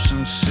around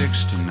since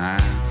 '69.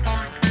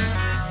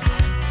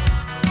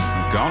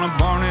 Gonna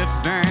burn it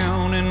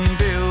down and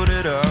build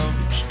it up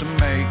just to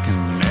make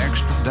an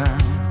extra dime.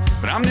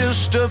 But I'm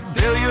just a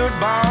billiard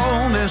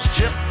ball that's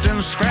chipped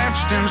and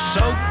scratched and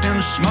soaked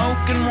in smoke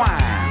and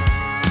wine.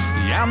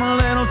 Yeah, I'm a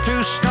little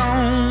too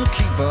stoned to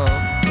keep up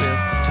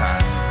with the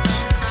times.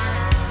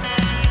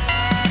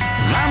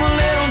 I'm a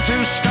little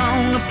too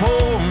stoned to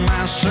pour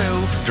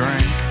myself a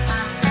drink.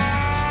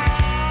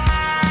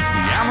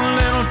 Yeah, I'm a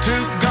little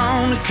too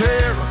gone to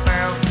care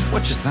about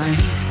what you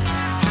think.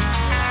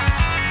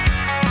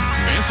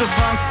 It's a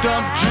fucked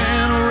up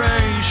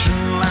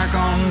generation like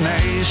our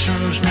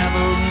nation's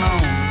never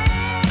known.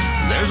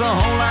 There's a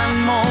whole lot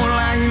more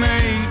like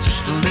me,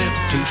 just a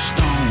little too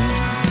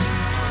stoned.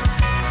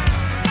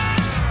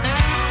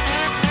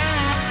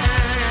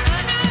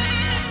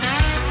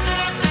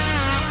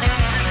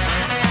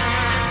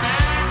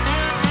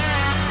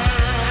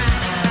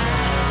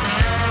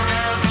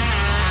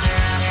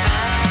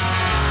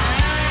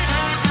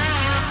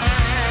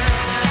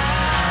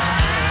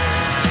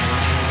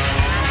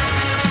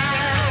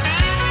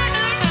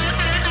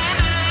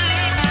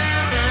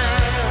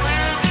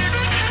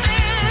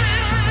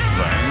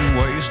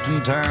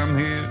 Time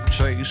here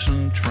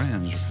chasing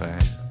trends are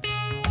fast.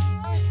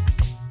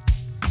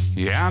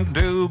 Yeah, I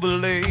do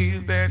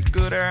believe that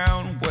good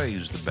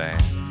outweighs the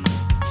bad.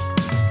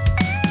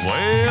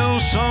 Well,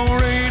 so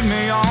read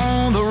me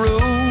all the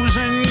rules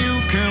and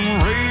you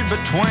can read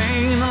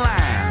between the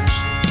lines.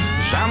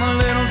 'Cause I'm a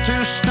little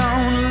too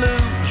stoned to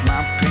lose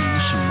my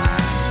peace of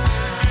mind.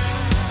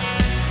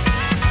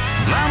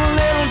 I'm a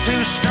little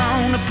too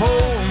stoned to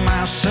pour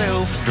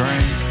myself a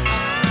drink.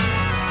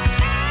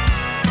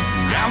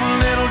 I'm a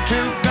little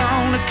too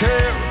gone to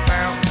care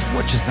about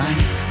what you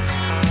think.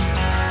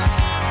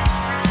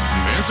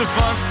 It's a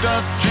fucked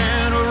up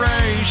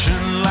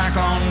generation like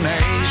our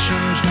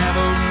nation's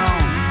never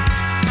known.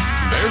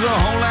 There's a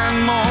whole lot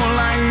more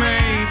like me,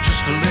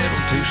 just a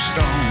little too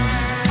stoned.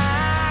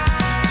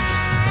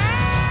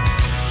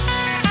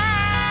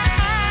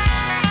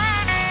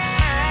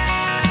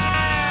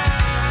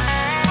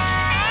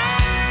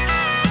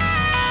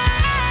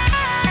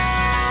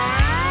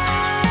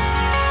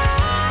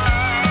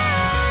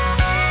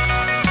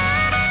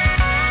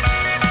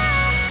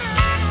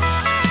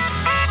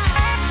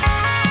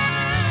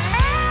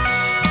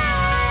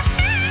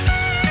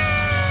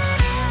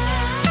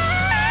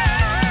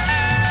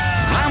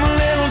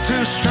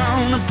 Too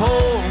strong to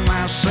pour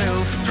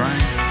myself a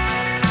drink.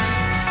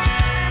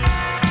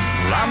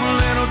 Well, I'm a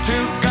little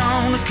too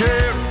gone to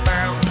care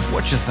about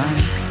what you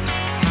think.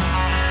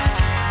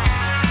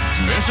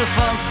 It's a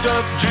fucked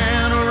up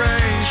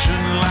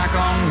generation like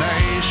our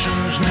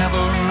nation's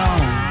never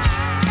known.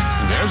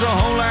 There's a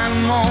whole lot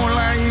more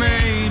like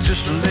me,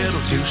 just a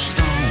little too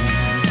stoned.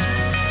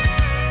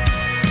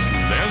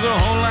 There's a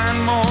whole lot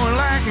more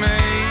like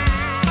me.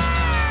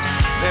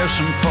 There's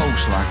some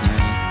folks like me.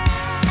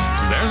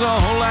 There's a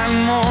whole lot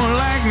more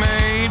like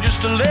me,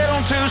 just a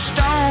little too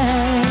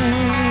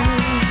stoned.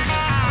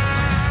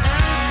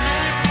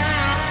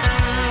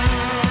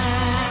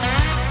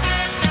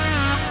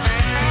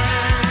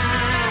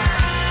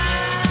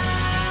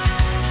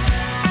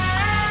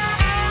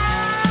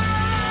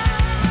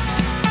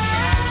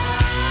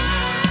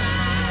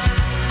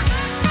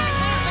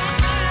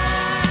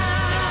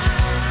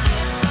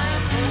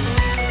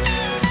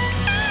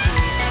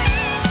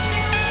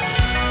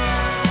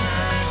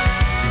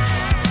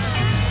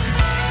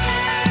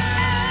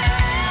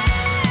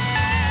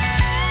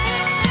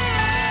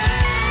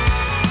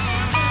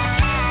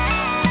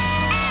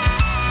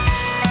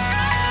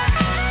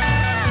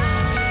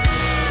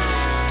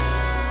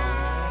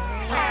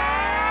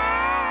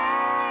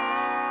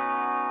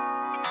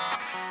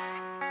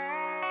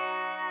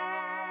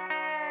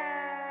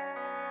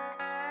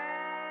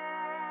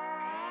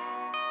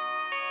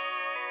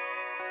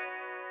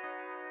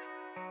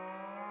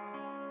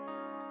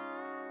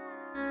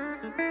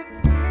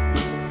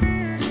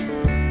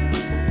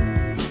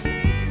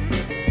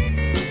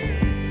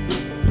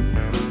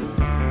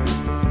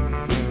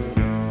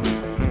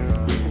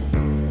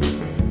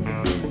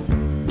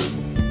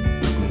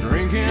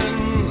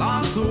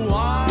 Lots of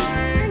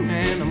wine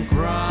and I'm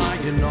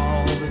crying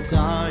all the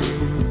time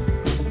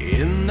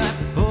in that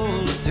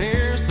bulletin.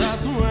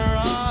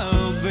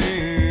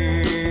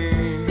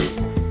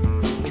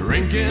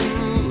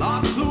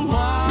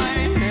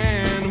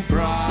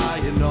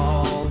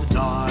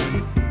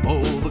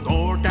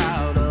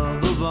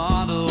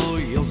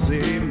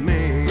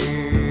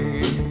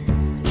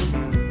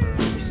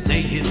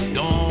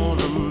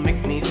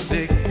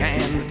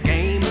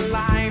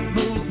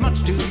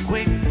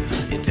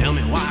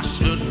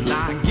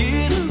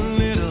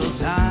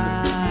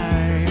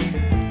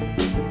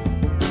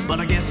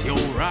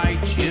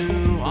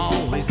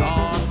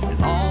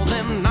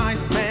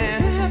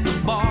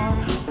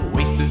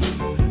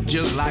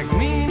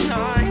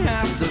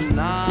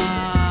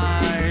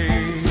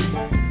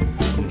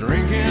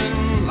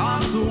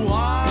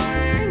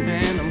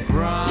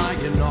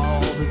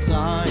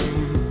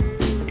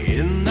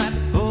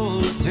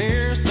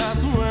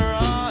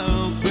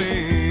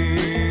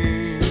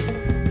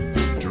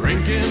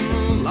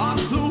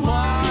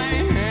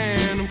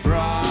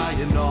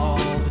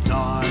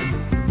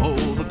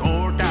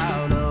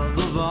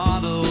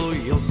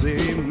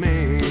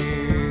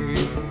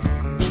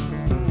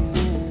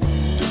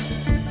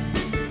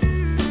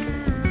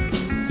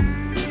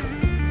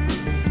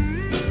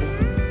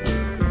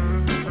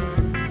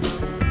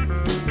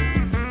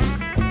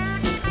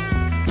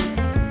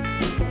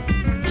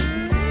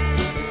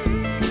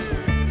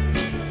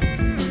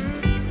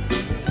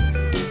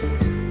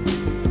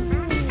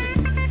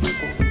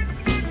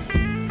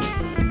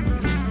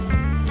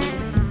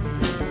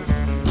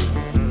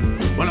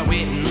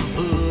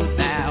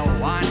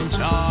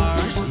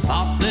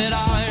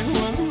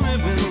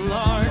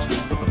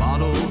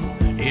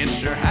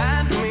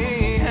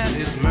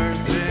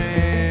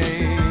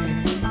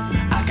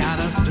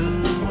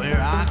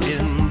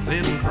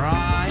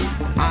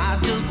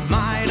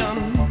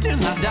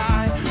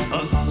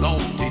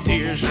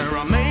 sure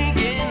are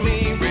making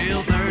me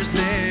real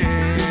thirsty.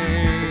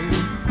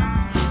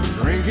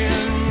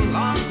 Drinking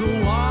lots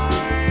of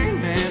wine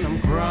and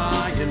I'm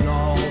crying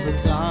all the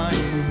time.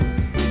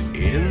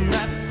 In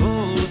that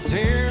pool of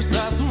tears,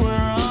 that's where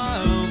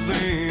I'll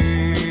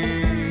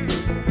be.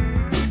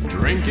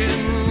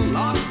 Drinking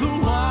lots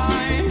of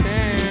wine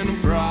and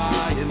I'm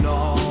crying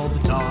all the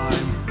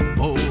time.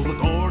 Pull the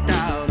cork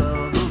out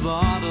of the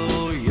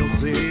bottle, you'll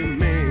see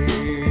me.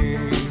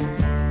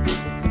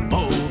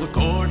 Pull the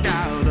cork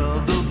out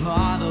of the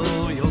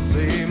bottle, you'll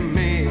see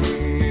me.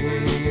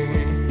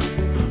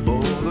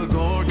 Pull the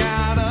cork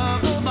out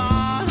of the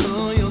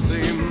bottle, you'll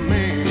see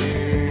me.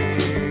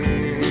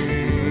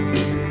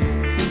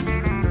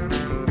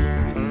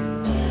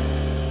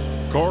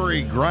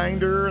 Corey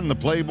Grinder and the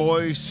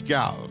Playboy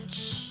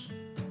Scouts,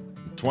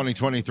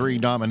 2023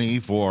 nominee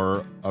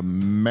for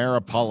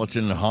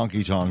Ameripolitan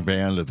Honky Tonk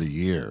Band of the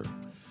Year.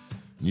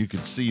 You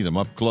could see them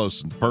up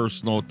close and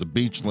personal at the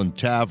Beachland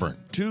Tavern.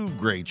 2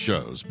 great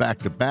shows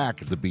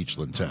back-to-back at the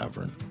Beachland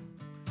Tavern.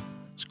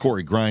 It's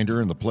Corey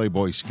Grinder and the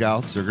Playboy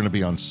Scouts. They're going to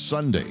be on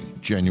Sunday,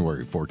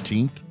 January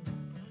 14th.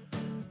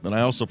 Then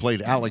I also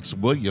played Alex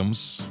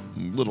Williams,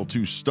 Little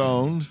Too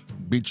Stoned,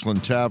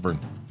 Beachland Tavern,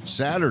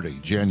 Saturday,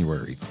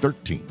 January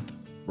 13th,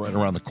 right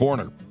around the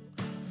corner.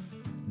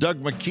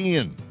 Doug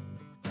McKeon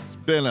has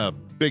been a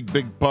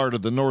big part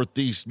of the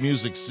Northeast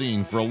music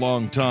scene for a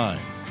long time.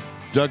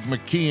 Doug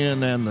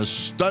McKeon and the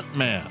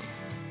Stuntman.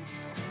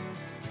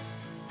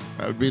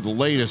 That would be the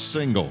latest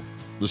single.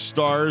 The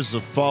Stars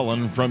Have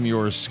Fallen From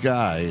Your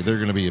Sky. They're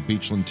going to be at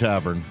Beachland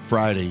Tavern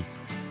Friday,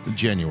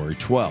 January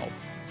 12th.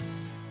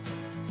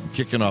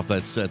 Kicking off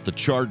that set, the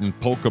Chardon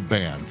Polka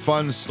Band.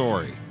 Fun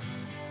story.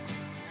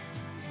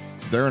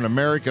 They're an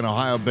American,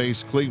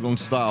 Ohio-based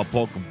Cleveland-style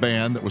polka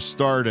band that was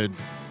started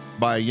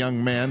by a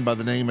young man by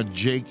the name of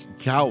Jake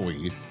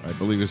Cowie, I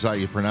believe is how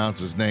you pronounce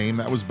his name.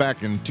 That was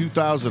back in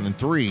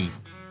 2003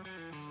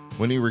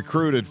 when he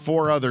recruited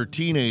 4 other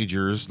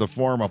teenagers to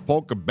form a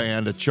polka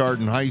band at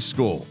Chardon High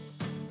School.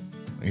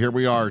 Here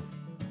we are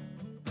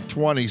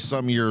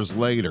 20-some years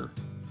later,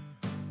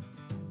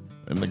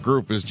 and the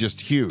group is just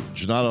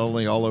huge, not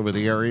only all over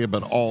the area,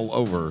 but all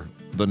over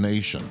the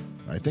nation.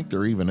 I think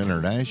they're even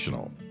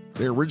international.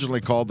 They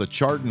originally called the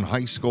Chardon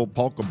High School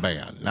Polka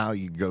Band. Now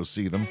you can go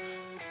see them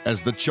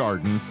as the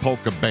Chardon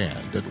Polka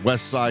Band at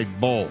Westside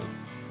Bowl.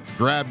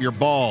 Grab your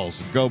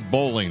balls and go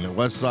bowling at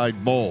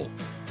Westside Bowl.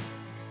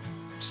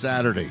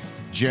 Saturday,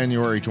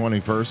 January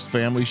 21st,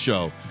 family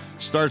show.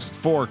 Starts at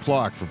 4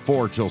 o'clock from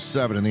 4 till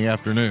 7 in the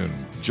afternoon.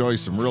 Enjoy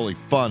some really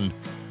fun,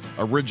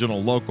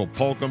 original local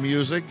polka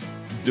music.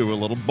 Do a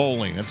little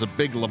bowling. It's a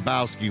big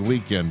Lebowski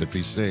weekend if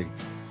you see.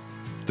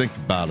 Think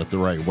about it the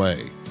right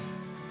way.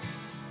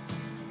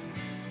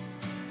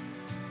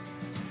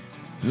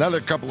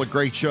 Another couple of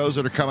great shows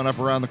that are coming up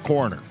around the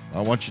corner.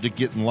 I want you to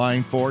get in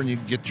line for, and you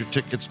can get your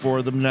tickets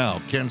for them now.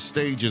 Ken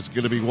Stage is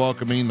going to be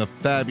welcoming the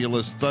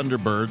fabulous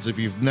Thunderbirds. If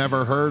you've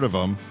never heard of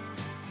them,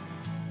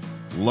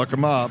 look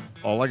them up.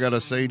 All I got to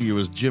say to you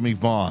is Jimmy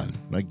Vaughn.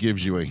 That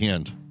gives you a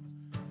hint.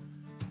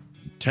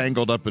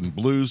 Tangled Up in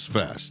Blues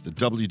Fest at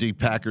WD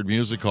Packard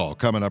Music Hall,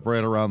 coming up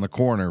right around the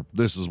corner.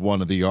 This is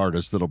one of the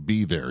artists that'll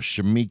be there,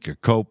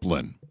 Shamika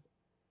Copeland.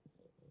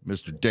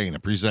 Mr. Dana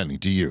presenting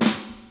to you.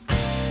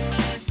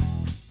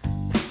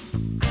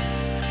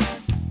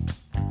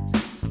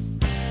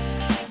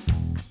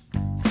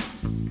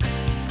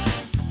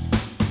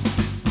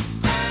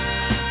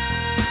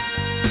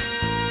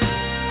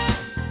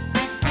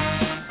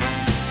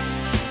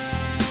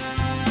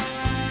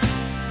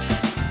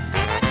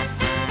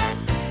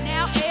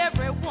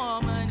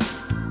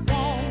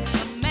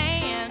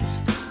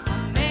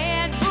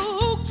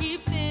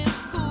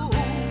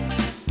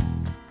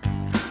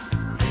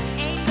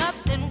 Ain't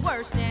nothing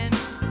worse than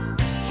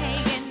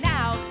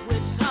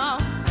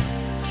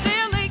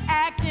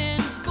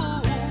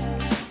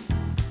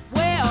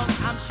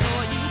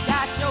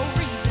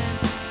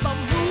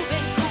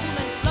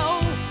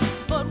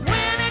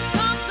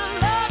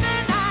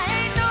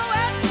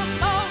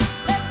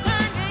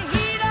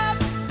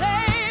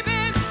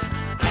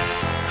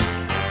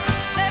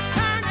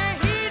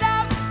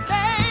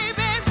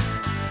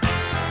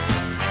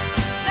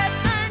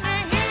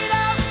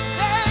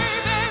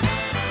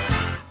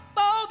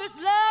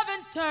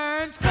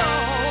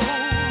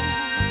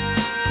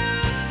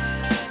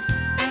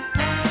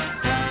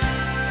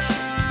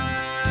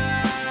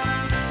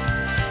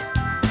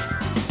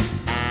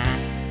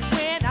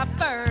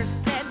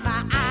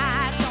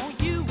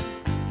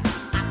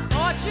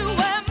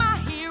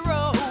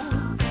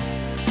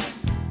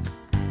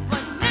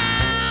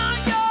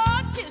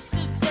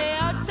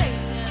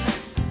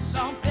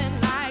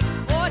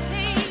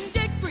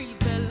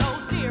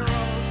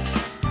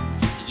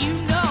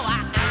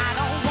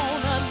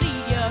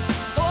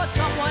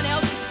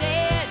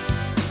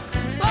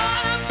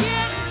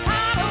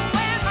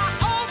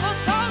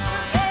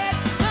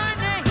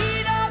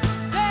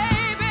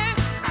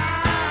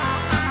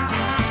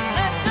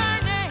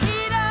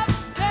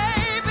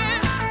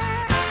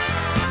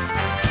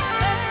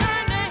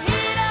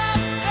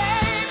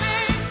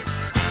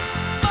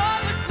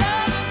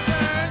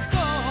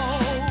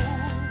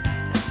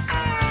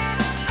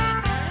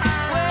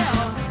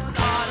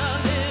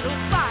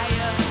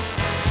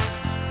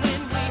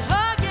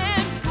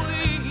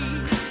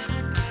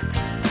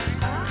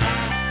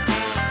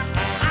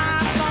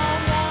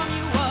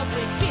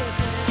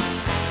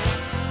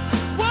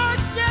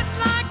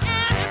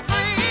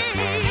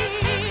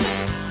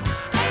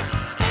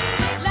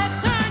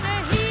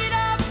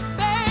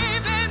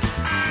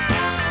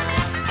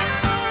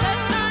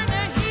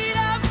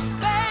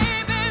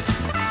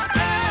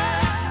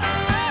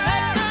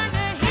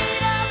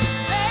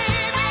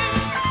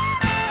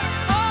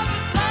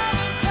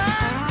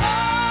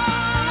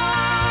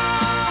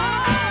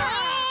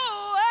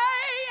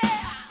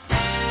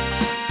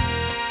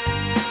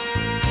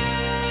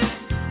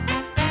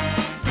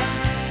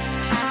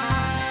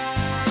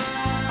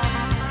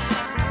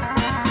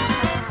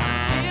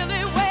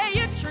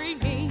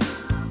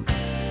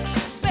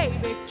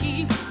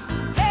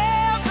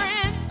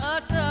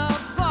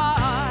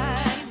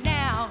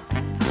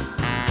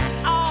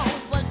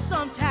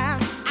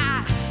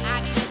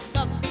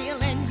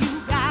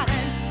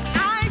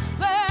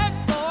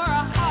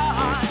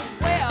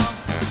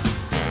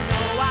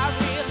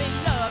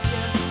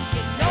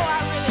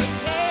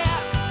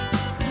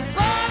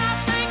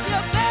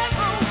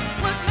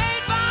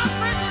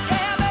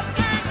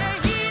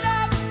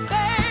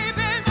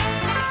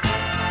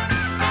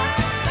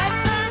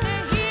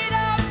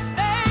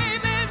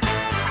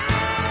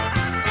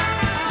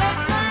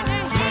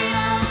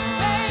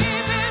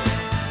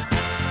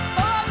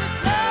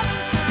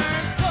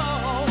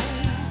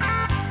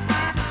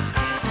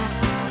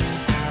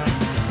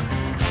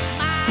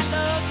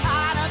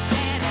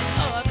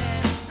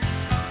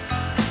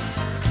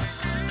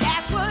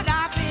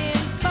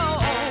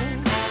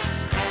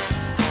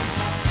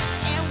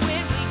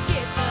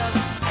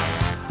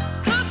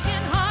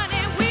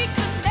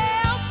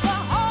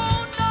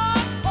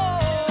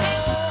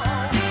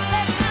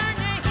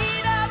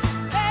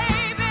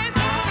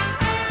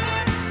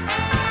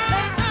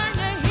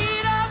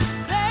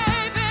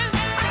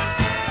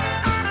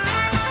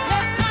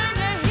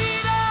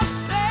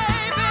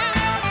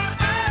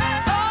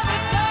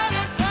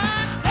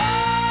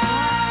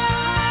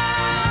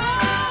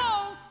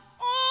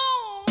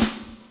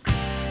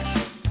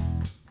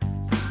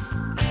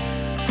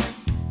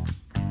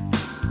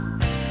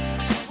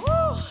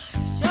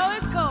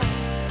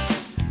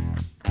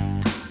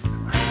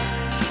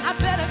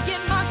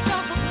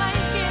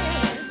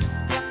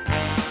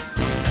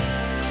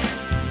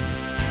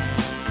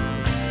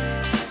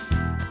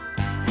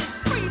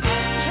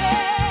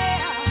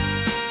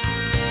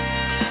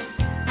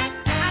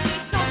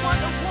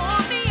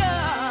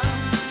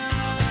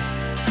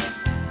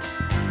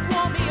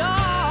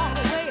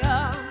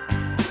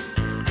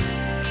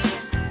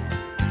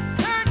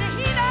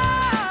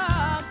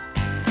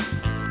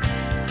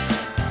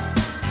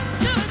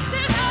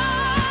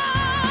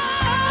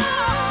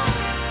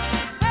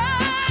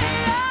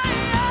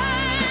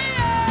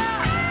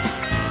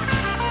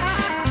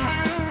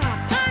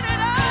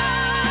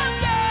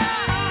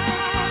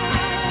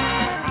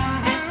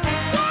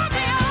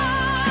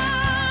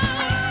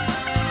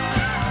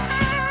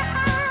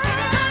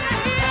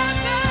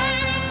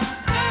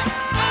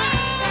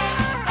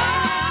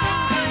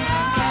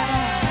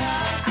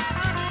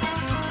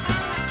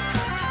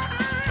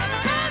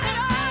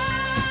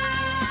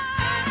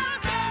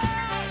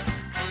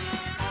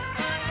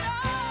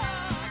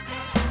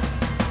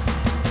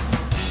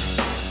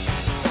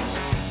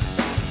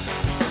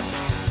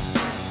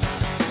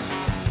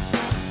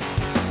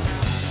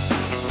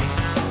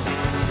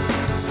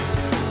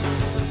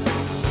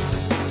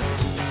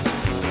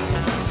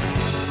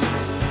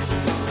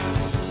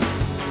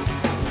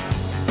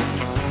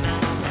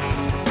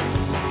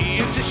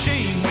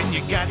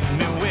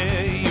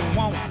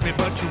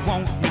you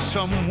want me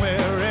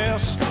somewhere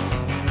else.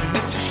 And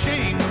it's a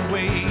shame the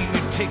way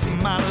you take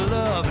my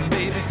love,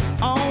 baby,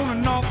 on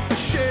and off the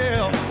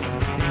shelf.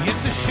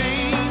 It's a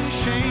shame,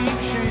 shame,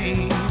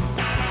 shame,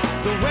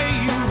 the way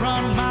you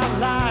run my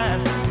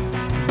life.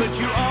 But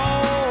you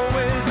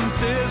always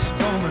insist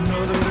on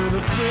another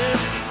little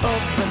twist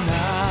of the night.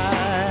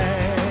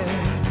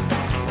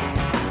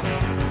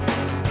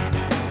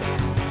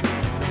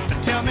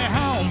 Tell me,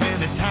 how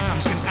many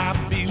times can I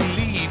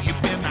believe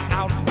you've been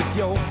out with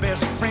your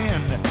best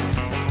friend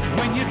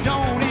when you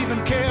don't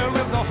even care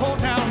if the whole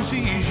town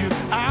sees you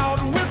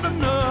out with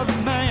another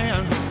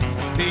man?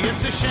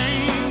 It's a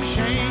shame,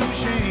 shame,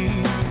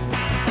 shame,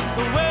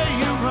 the way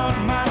you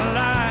run my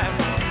life.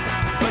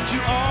 But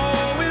you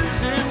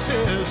always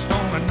insist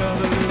on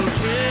another little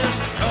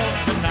twist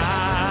of the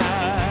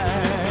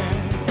night.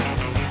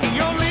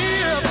 Your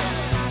lips,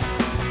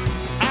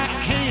 I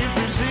can't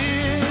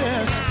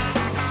resist.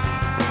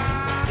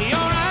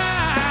 Your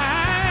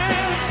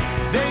eyes,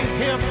 they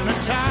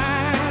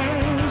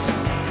hypnotize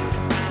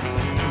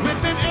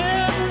with an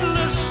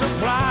endless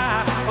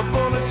supply of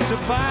bullets to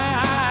fight.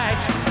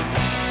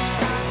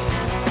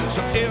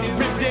 So every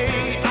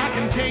day I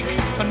can take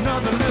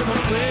another little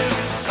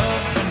twist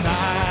of the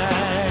knife.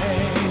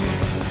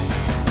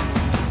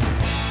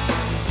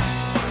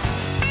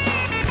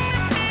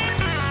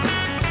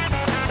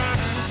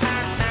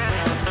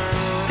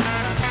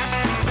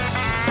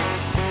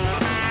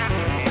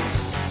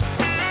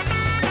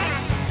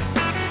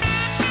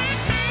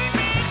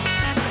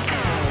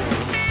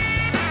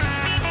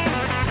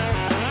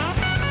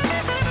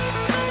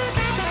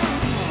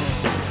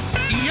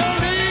 Your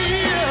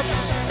lips,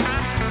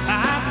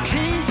 I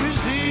can't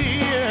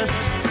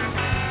resist.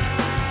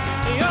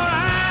 Your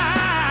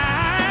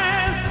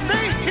eyes,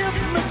 they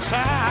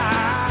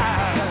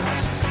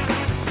hypnotize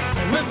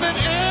with an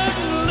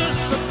endless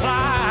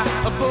supply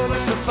of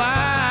bullets to fight.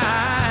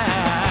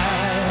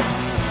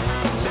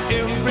 So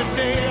every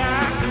day I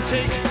can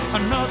take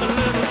another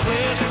little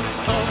twist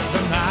of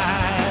the knife.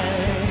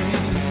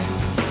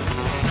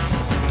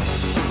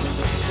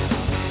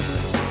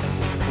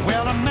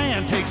 Well, a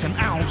man takes an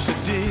ounce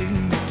of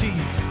dignity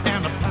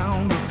and a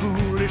pound of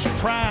foolish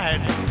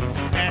pride,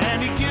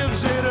 and he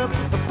gives it up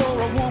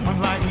for a woman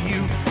like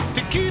you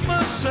to keep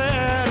her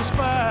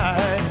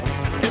satisfied.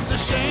 It's a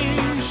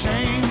shame,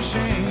 shame,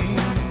 shame,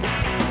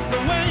 the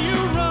way you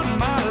run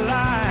my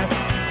life.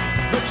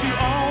 But you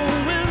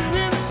always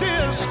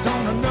insist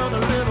on another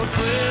little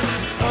twist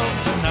of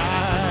the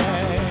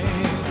night.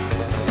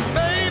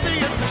 Baby,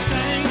 it's a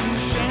shame,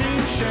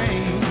 shame,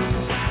 shame,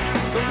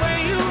 the way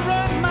you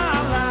run my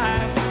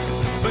life.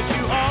 But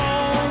you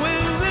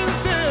always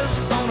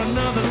insist on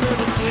another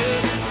little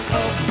twist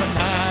of the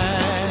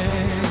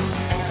night.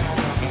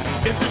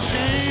 It's a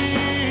shame.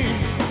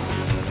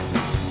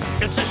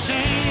 It's a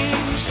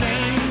shame,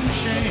 shame,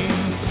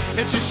 shame.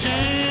 It's a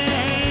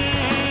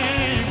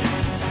shame.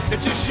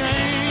 It's a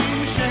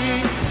shame,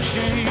 shame,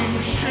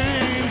 shame,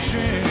 shame,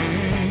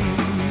 shame.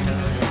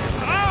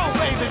 Oh,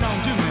 baby,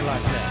 don't do me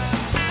like that.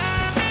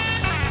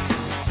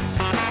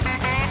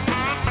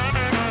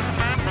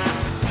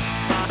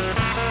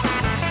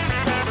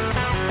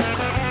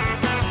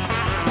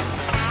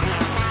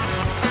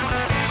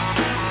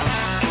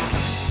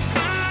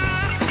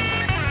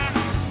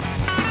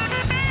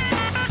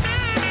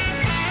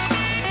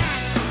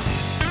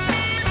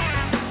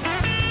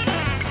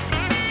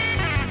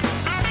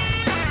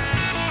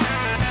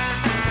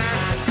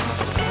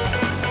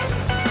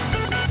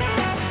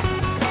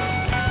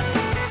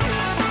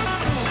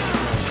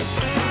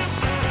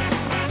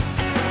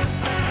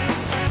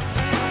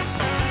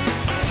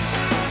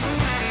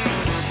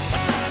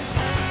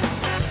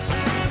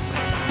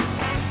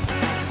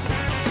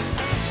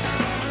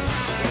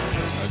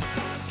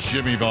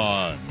 Jimmy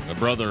Vaughn, the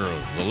brother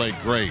of the late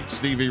great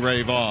Stevie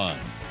Ray Vaughan.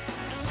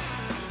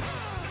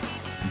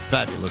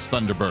 Fabulous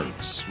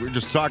Thunderbirds. We were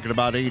just talking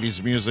about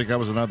 80s music. That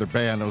was another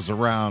band that was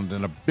around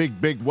in a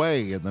big, big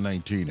way in the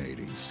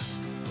 1980s.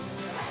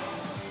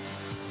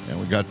 And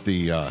we got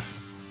the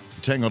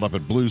Tangled Up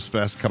at Blues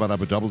Fest coming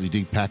up at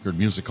W.D. Packard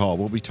Music Hall.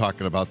 We'll be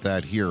talking about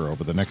that here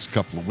over the next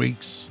couple of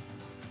weeks.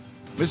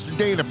 Mr.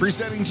 Dana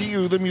presenting to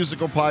you the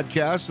musical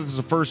podcast. This is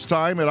the first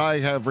time that I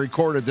have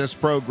recorded this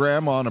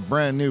program on a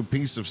brand new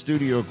piece of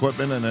studio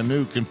equipment and a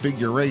new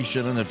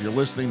configuration. And if you're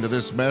listening to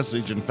this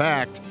message, in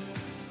fact,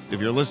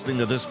 if you're listening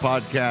to this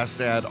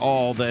podcast at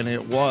all, then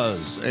it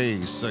was a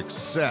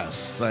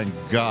success. Thank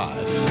God.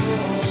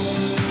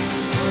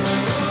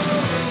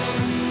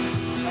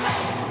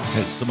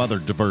 Hey, some other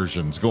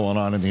diversions going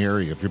on in the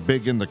area. If you're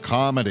big into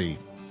comedy,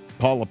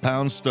 Paula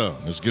Poundstone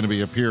is going to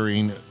be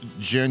appearing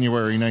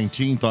January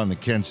 19th on the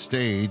Kent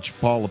stage.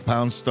 Paula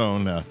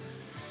Poundstone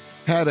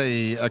had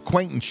a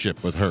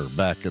acquaintanceship with her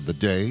back in the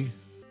day.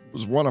 It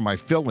was one of my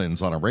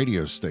fill-ins on a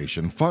radio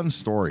station. Fun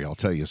story, I'll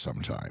tell you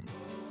sometime.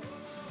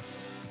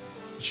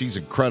 She's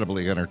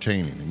incredibly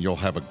entertaining, and you'll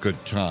have a good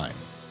time.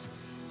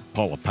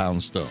 Paula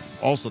Poundstone.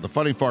 Also, the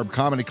Funny Farm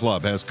Comedy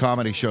Club has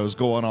comedy shows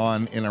going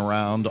on in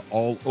around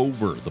all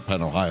over the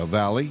Penn Ohio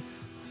Valley.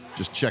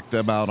 Just check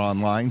them out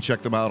online.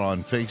 Check them out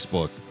on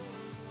Facebook.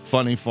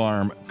 Funny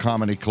Farm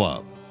Comedy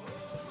Club.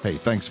 Hey,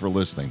 thanks for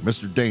listening.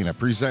 Mr. Dana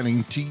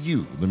presenting to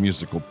you the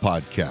musical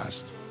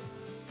podcast.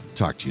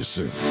 Talk to you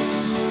soon.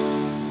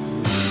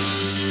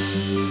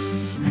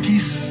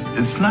 Peace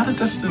is not a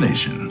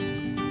destination.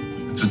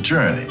 It's a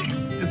journey.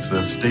 It's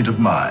a state of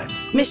mind.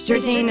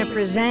 Mr. Dana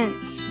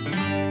presents